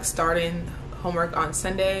Sunday, like starting homework on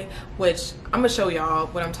Sunday, which I'm gonna show y'all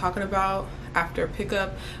what I'm talking about after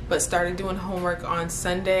pickup, but started doing homework on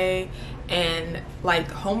Sunday, and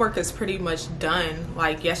like homework is pretty much done.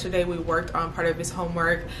 Like yesterday we worked on part of his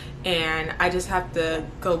homework, and I just have to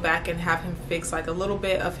go back and have him fix like a little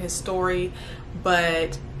bit of his story.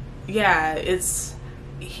 But yeah,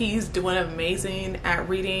 he's doing amazing at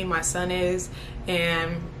reading, my son is,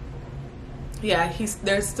 and yeah,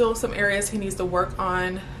 there's still some areas he needs to work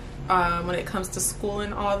on when it comes to school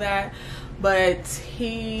and all that, but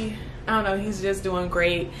I don't know, he's just doing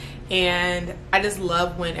great, and I just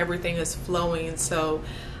love when everything is flowing. So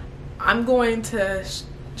I'm going to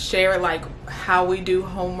share like how we do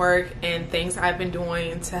homework and things I've been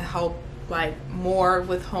doing to help like more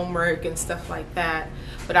with homework and stuff like that,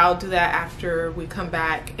 but I'll do that after we come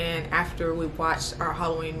back and after we watch our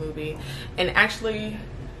Halloween movie. And actually,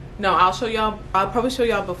 no, I'll probably show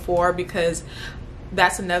y'all before, because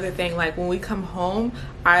that's another thing. Like when we come home,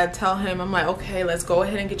 I tell him, I'm like, okay, let's go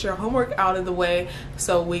ahead and get your homework out of the way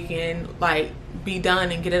so we can like be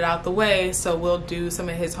done and get it out the way. So we'll do some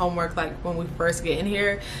of his homework like when we first get in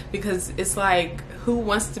here, because it's like, who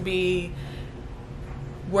wants to be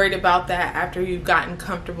worried about that after you've gotten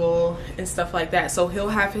comfortable and stuff like that? So he'll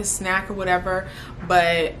have his snack or whatever,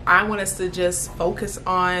 but I want us to just focus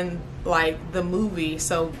on like the movie,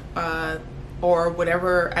 so or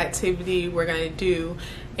whatever activity we're gonna do.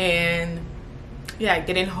 And yeah,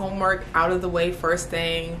 getting homework out of the way first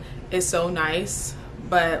thing is so nice.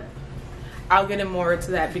 But I'll get into more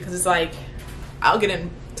to that, because it's like, I'll get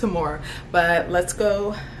into more, but let's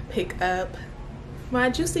go pick up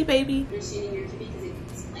my juicy baby. Understanding your kid, because it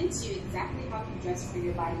explains to you exactly how to dress for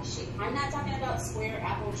your body shape. I'm not talking about square,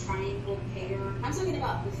 apple, triangle, pear. I'm talking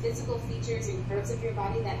about the physical features and curves of your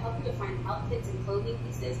body that help you to find outfits and clothing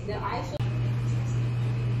pieces that I feel.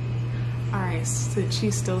 Alright, so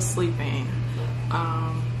she's still sleeping, and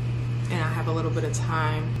I have a little bit of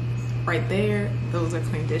time. Right there, those are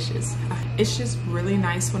clean dishes. It's just really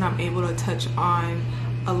nice when I'm able to touch on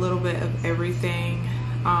a little bit of everything,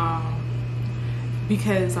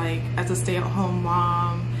 because like as a stay-at-home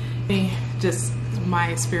mom, just my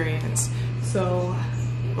experience. So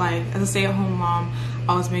like as a stay-at-home mom,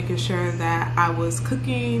 I was making sure that I was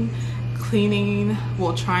cooking, cleaning,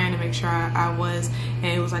 well, trying to make sure I was, and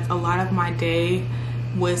it was like a lot of my day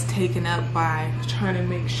was taken up by trying to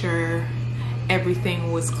make sure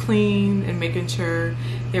everything was clean and making sure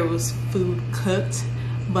there was food cooked.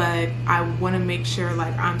 But I want to make sure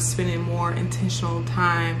like I'm spending more intentional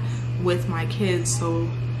time with my kids. So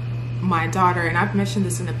my daughter, and I've mentioned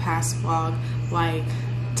this in the past vlog, like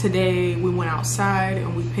today we went outside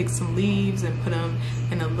and we picked some leaves and put them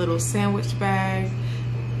in a little sandwich bag.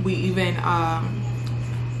 We even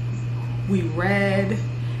we read,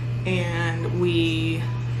 and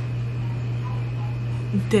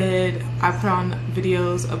I put on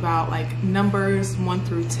videos about like numbers 1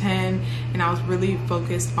 through 10, and I was really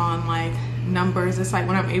focused on like numbers. It's like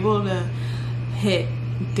when I'm able to hit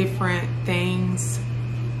different things,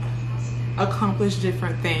 accomplish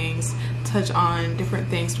different things, touch on different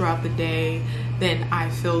things throughout the day, then I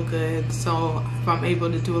feel good. So if I'm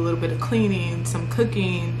able to do a little bit of cleaning, some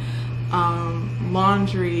cooking,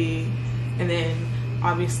 laundry, and then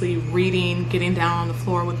obviously reading, getting down on the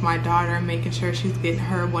floor with my daughter, making sure she's getting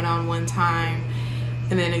her one-on-one time,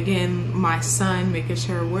 and then again my son, making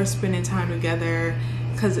sure we're spending time together,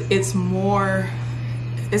 because it's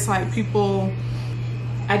like people,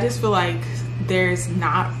 I just feel like there's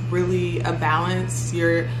not really a balance.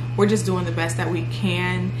 We're just doing the best that we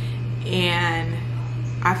can, and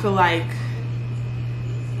I feel like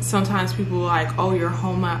sometimes people are like, oh, you're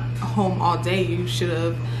home all day, you should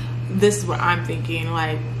have, this is what I'm thinking,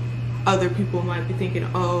 like other people might be thinking,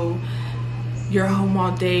 oh, you're home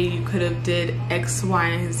all day, you could have did X, Y,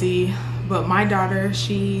 and Z. But my daughter,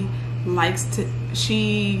 she likes to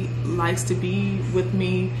be with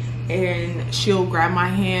me, and she'll grab my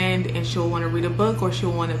hand and she'll want to read a book, or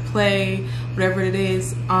she'll want to play, whatever it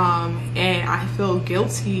is, and I feel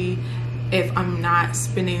guilty if I'm not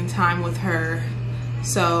spending time with her.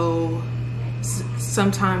 So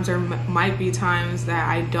sometimes there might be times that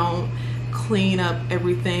I don't clean up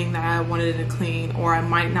everything that I wanted to clean, or I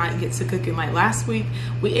might not get to cooking. Like last week,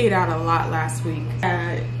 we ate out a lot last week.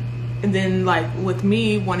 And then like with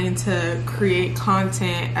me wanting to create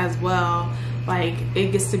content as well, like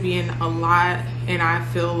it gets to be in a lot, and I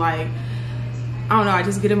feel like, I don't know, I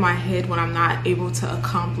just get in my head when I'm not able to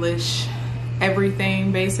accomplish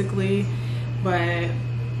everything basically. But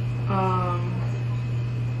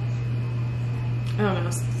don't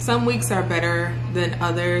know, some weeks are better than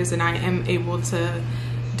others, and I am able to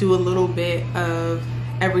do a little bit of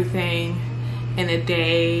everything in a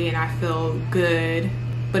day and I feel good.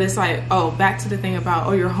 But it's like, oh, back to the thing about,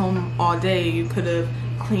 oh, you're home all day, you could have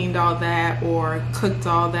cleaned all that or cooked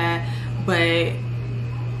all that, but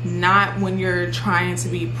not when you're trying to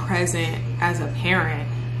be present as a parent.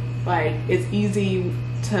 Like, it's easy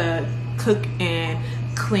to cook and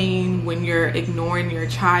clean when you're ignoring your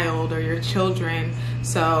child or your children.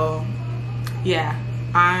 So yeah,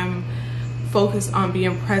 I'm focused on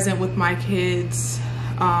being present with my kids.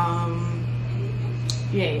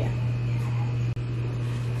 Yeah.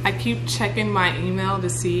 I keep checking my email to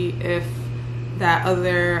see if that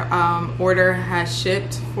other order has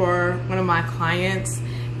shipped for one of my clients,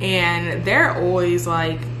 and they're always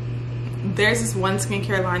like, there's this one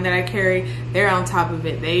skincare line that I carry, they're on top of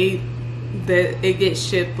it. It gets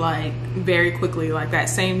shipped like very quickly, like that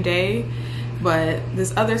same day. But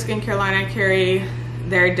this other skincare line I carry,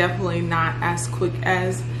 they're definitely not as quick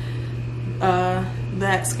as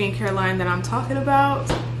that skincare line that I'm talking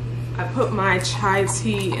about. I put my chai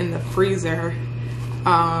tea in the freezer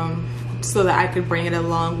so that I could bring it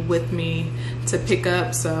along with me to pick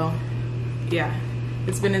up. So yeah,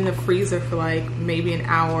 it's been in the freezer for like maybe an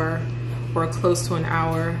hour or close to an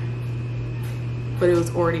hour, but it was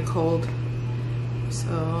already cold.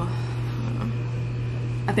 So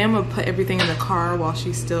I think I'm gonna put everything in the car while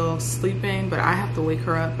she's still sleeping, but I have to wake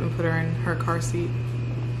her up and put her in her car seat.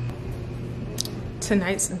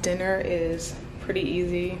 Tonight's dinner is pretty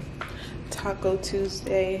easy. Taco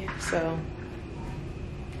Tuesday, so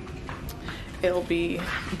it'll be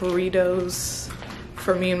burritos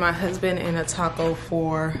for me and my husband and a taco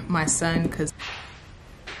for my son, because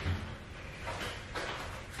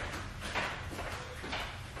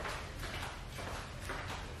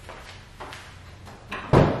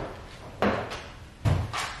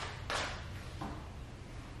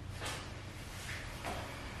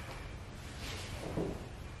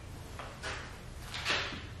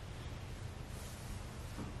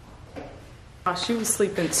she was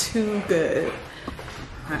sleeping too good.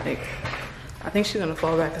 Like, I think she's gonna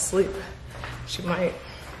fall back asleep. She might.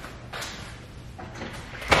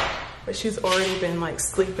 But she's already been like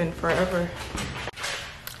sleeping forever.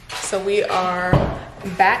 So we are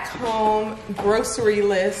back home, grocery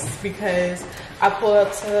list, because I pulled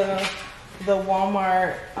up to the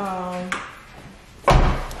Walmart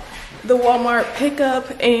pickup,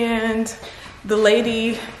 and the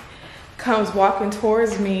lady comes walking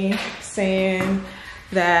towards me saying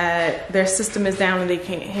that their system is down and they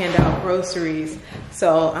can't hand out groceries.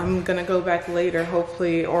 So I'm gonna go back later,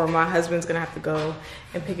 hopefully, or my husband's gonna have to go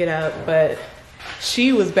and pick it up. But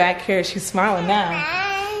she was back here, she's smiling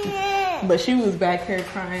now, but she was back here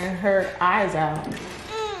crying her eyes out,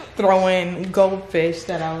 throwing goldfish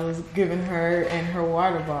that I was giving her in her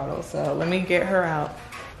water bottle. So let me get her out.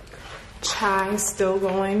 Chai still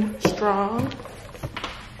going strong.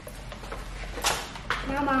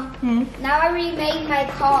 Mama, now I remade my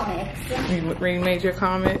comics. You remade your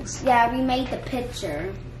comics? Yeah, I remade the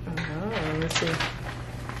picture. Oh, let me see.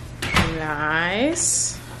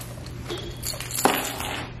 Nice.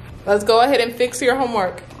 Let's go ahead and fix your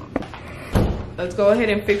homework. Let's go ahead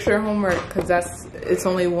and fix your homework, because it's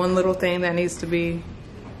only one little thing that needs to be,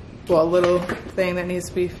 well, a little thing that needs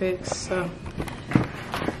to be fixed. So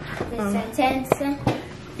the sentence?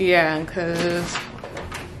 Yeah, because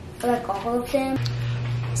like all of them.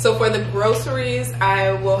 So for the groceries,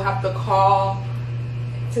 I will have to call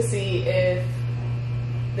to see if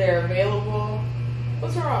they're available.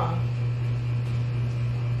 What's wrong?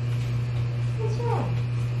 What's wrong?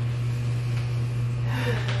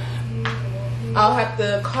 I'll have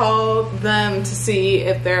to call them to see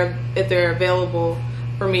if they're available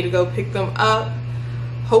for me to go pick them up.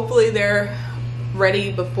 Hopefully they're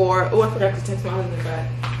ready before. Oh, I forgot to text my husband back.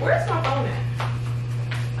 Where's my phone at?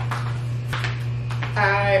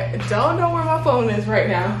 I don't know where my phone is right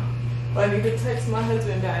now. I need to text my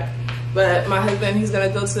husband back. But my husband, he's gonna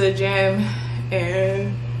go to the gym,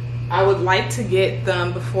 and I would like to get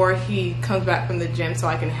them before he comes back from the gym so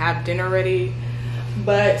I can have dinner ready.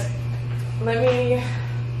 But let me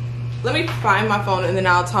find my phone, and then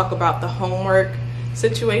I'll talk about the homework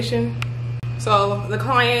situation. So the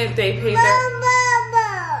client, they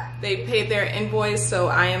paid their invoice, so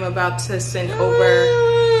I am about to send over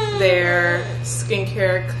their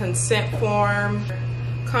skincare consent form.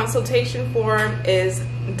 Consultation form is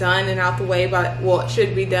done and out the way by, well, it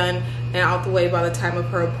should be done and out the way by the time of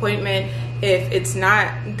her appointment. If it's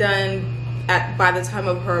not done by the time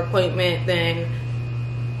of her appointment, then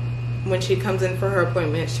when she comes in for her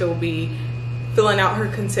appointment, she'll be filling out her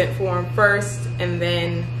consent form first, and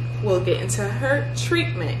then we'll get into her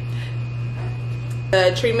treatment.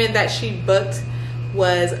 The treatment that she booked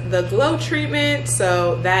was the glow treatment,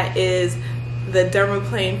 so that is the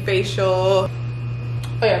dermaplane facial.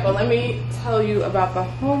 Oh yeah, but let me tell you about the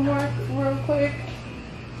homework real quick.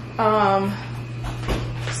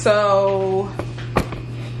 So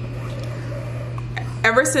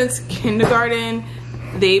ever since kindergarten,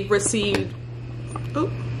 they've received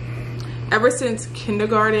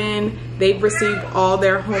all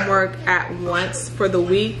their homework at once for the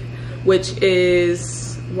week, which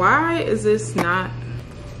is, why is this not?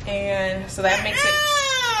 And so that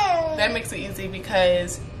makes it easy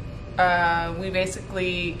because we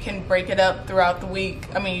basically can break it up throughout the week.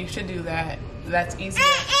 I mean, you should do that. That's easier.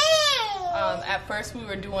 At first we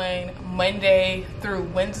were doing Monday through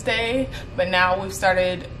Wednesday, but now we've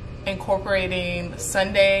started incorporating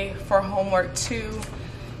Sunday for homework too.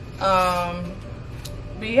 But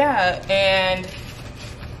yeah, and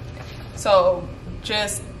so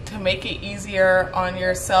just to make it easier on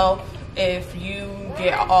yourself, if you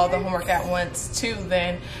get all the homework at once too,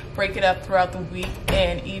 then break it up throughout the week,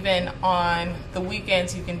 and even on the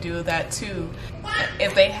weekends you can do that too.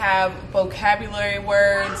 If they have vocabulary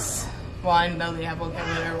words, well, I know they have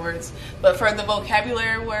vocabulary words, but for the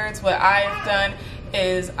vocabulary words, what I've done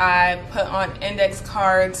is I put on index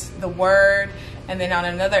cards the word, and then on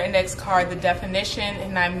another index card the definition,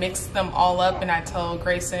 and I mix them all up, and I told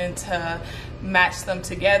Grayson to match them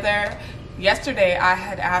together. Yesterday I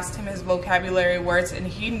had asked him his vocabulary words, and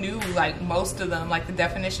he knew like most of them, like the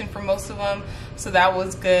definition for most of them, so that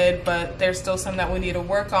was good. But there's still some that we need to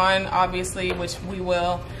work on, obviously, which we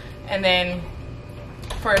will. And then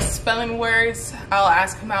for spelling words, I'll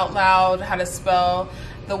ask him out loud how to spell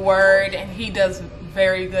the word, and he does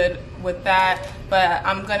very good with that. But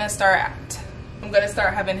I'm gonna start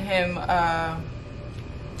having him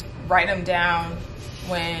write them down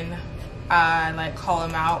when I like call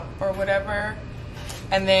him out or whatever.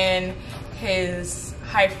 And then his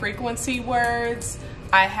high frequency words,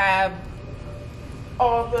 I have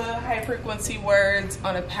all the high frequency words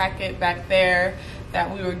on a packet back there that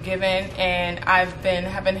we were given, and I've been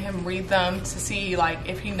having him read them to see like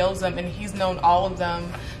if he knows them, and he's known all of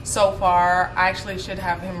them so far. I actually should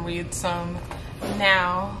have him read some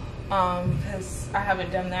now because I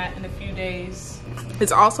haven't done that in a few days.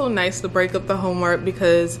 It's also nice to break up the homework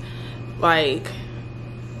because like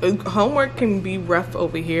homework can be rough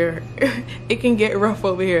over here. It can get rough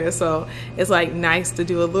over here, so it's like nice to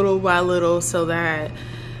do a little by little so that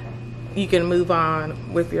you can move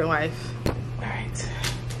on with your life. All right,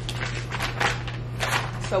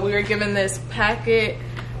 so we were given this packet,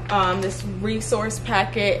 this resource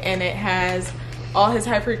packet, and it has all his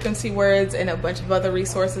high frequency words and a bunch of other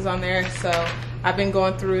resources on there. So I've been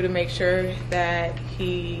going through to make sure that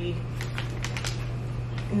he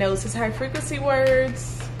knows his high frequency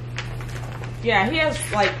words. Yeah, he has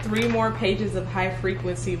like 3 more pages of high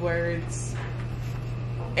frequency words,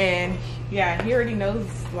 and yeah, he already knows,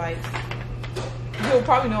 like he'll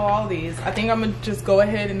probably know all these. I think I'm gonna just go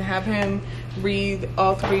ahead and have him read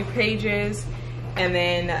all 3 pages, and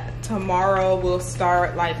then tomorrow we'll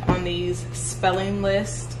start like on these spelling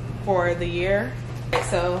lists for the year.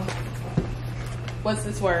 So what's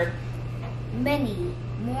this word? Many,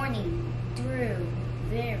 morning, through,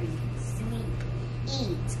 very, sweet,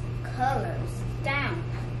 eat, colors, down,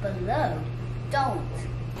 below, don't,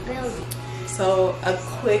 building. So a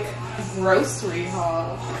quick grocery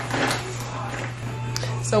haul.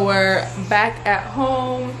 So we're back at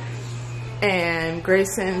home, and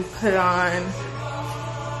Grayson put on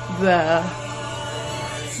the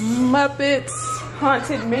Muppets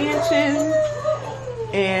Haunted Mansion,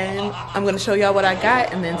 and I'm gonna show y'all what I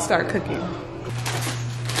got and then start cooking.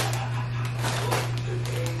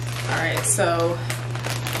 All right, so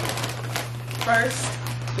first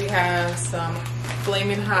we have some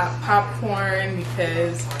flaming hot popcorn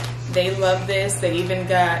because they love this. They even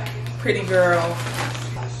got Pretty Girl.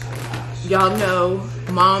 Y'all know,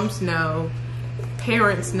 moms know,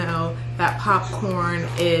 parents know that popcorn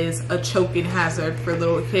is a choking hazard for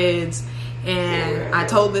little kids. And I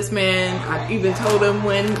told this man, I even told him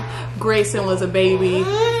when Grayson was a baby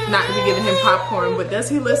not to be giving him popcorn, but does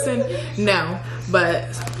he listen? No.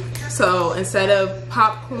 But so instead of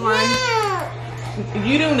popcorn,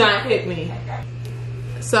 you do not hit me.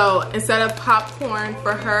 So instead of popcorn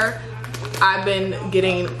for her, I've been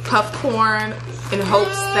getting puff corn in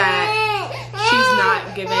hopes that she's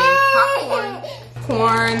not giving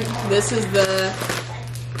popcorn. This is the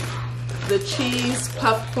cheese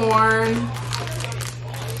puff corn,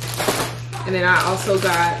 and then I also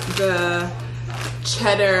got the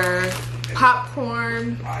cheddar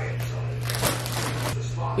popcorn.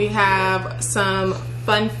 We have some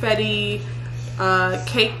funfetti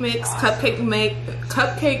cupcake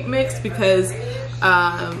mix because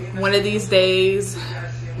one of these days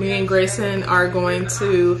me and Grayson are going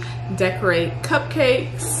to decorate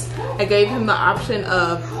cupcakes. I gave him the option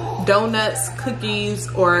of donuts, cookies,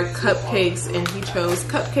 or cupcakes, and he chose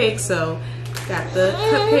cupcakes, so got the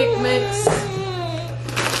cupcake mix.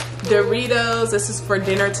 Doritos, this is for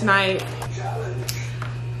dinner tonight.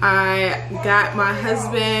 I got my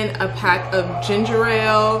husband a pack of ginger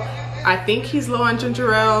ale. I think he's low on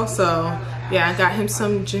ginger ale, so yeah, I got him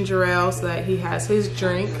some ginger ale so that he has his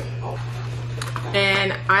drink.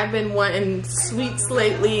 And I've been wanting sweets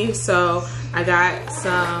lately, so I got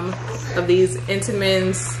some of these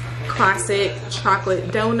Entenmann's classic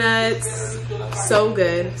chocolate donuts. So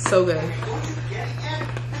good, so good.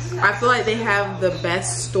 I feel like they have the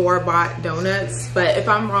best store-bought donuts, but if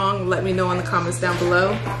I'm wrong, let me know in the comments down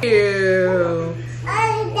below. Ew.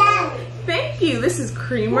 Thank you. This is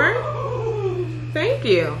creamer. Thank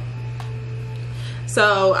you.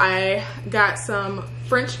 So I got some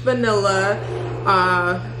French vanilla.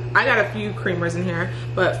 I got a few creamers in here,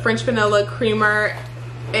 but French vanilla creamer.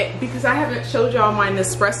 Because I haven't showed y'all my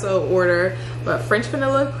Nespresso order, but French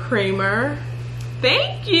vanilla creamer.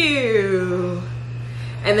 Thank you.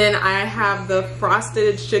 And then I have the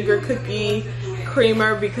frosted sugar cookie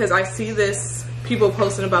creamer because I see this, people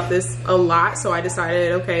posting about this a lot, so I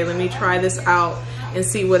decided, okay, let me try this out and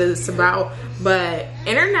see what it's about. But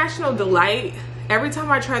International Delight, every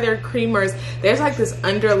time I try their creamers, there's like this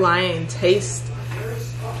underlying taste.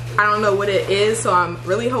 I don't know what it is, so I'm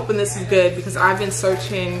really hoping this is good because I've been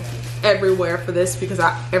searching everywhere for this because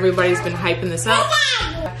everybody's been hyping this up.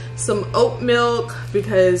 Some oat milk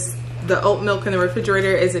because the oat milk in the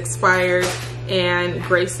refrigerator is expired, and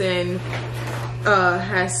Grayson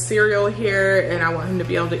has cereal here and I want him to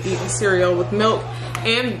be able to eat the cereal with milk,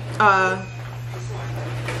 and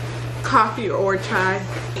coffee or chai.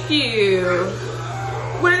 Thank you.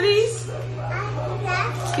 What are these?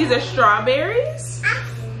 These are strawberries.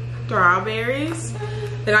 Strawberries.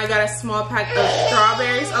 Then I got a small pack of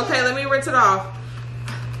strawberries. Okay, let me rinse it off.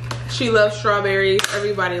 She loves strawberries.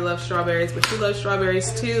 Everybody loves strawberries, but she loves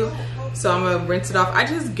strawberries too. So I'm gonna rinse it off. I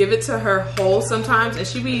just give it to her whole sometimes, and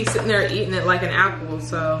she be sitting there eating it like an apple.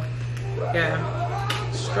 So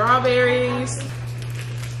yeah, strawberries.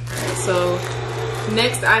 So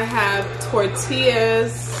next I have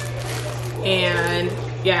tortillas, and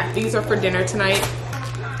yeah, these are for dinner tonight.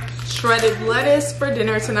 Shredded lettuce for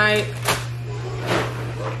dinner tonight.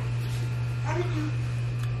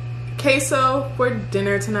 Queso for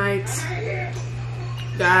dinner tonight.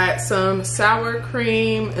 Got some sour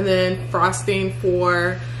cream and then frosting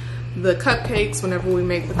for the cupcakes whenever we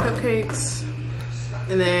make the cupcakes.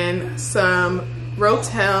 And then some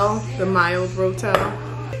Rotel, the mild Rotel.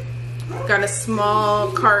 Got a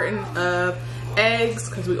small carton of eggs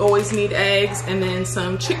because we always need eggs, and then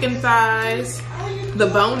some chicken thighs. The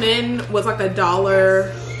bone-in was like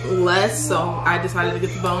 $1 less, so I decided to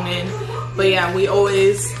get the bone-in. But yeah,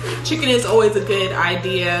 chicken is always a good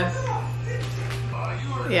idea.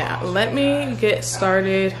 Yeah, let me get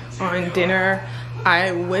started on dinner.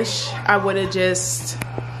 I wish I would have just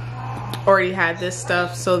already had this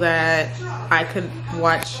stuff so that I could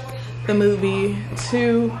watch the movie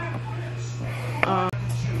too. Oh,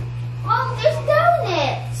 there's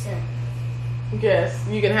donuts. Yes,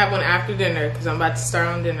 you can have one after dinner because I'm about to start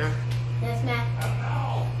on dinner. That's not.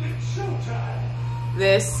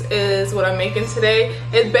 This is what I'm making today.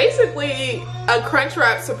 It's basically a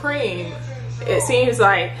Crunchwrap Supreme. It seems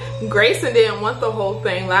like Grayson didn't want the whole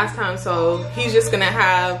thing last time, so he's just gonna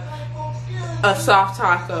have a soft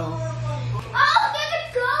taco. Oh, there's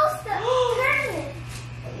a ghost of Kermit.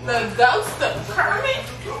 The ghost of Kermit?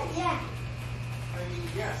 Yeah.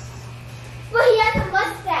 Well, he has a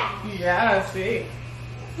mustache. Yeah, I see.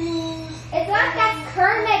 It's like that's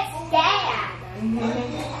Kermit's dad.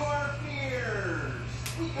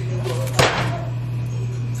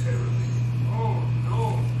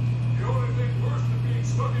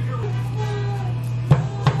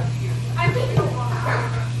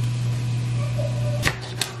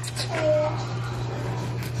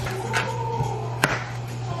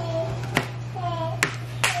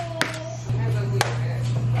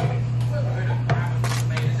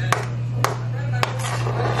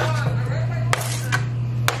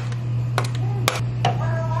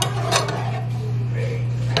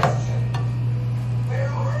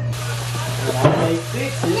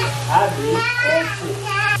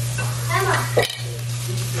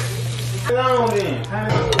 Come on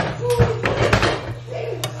then.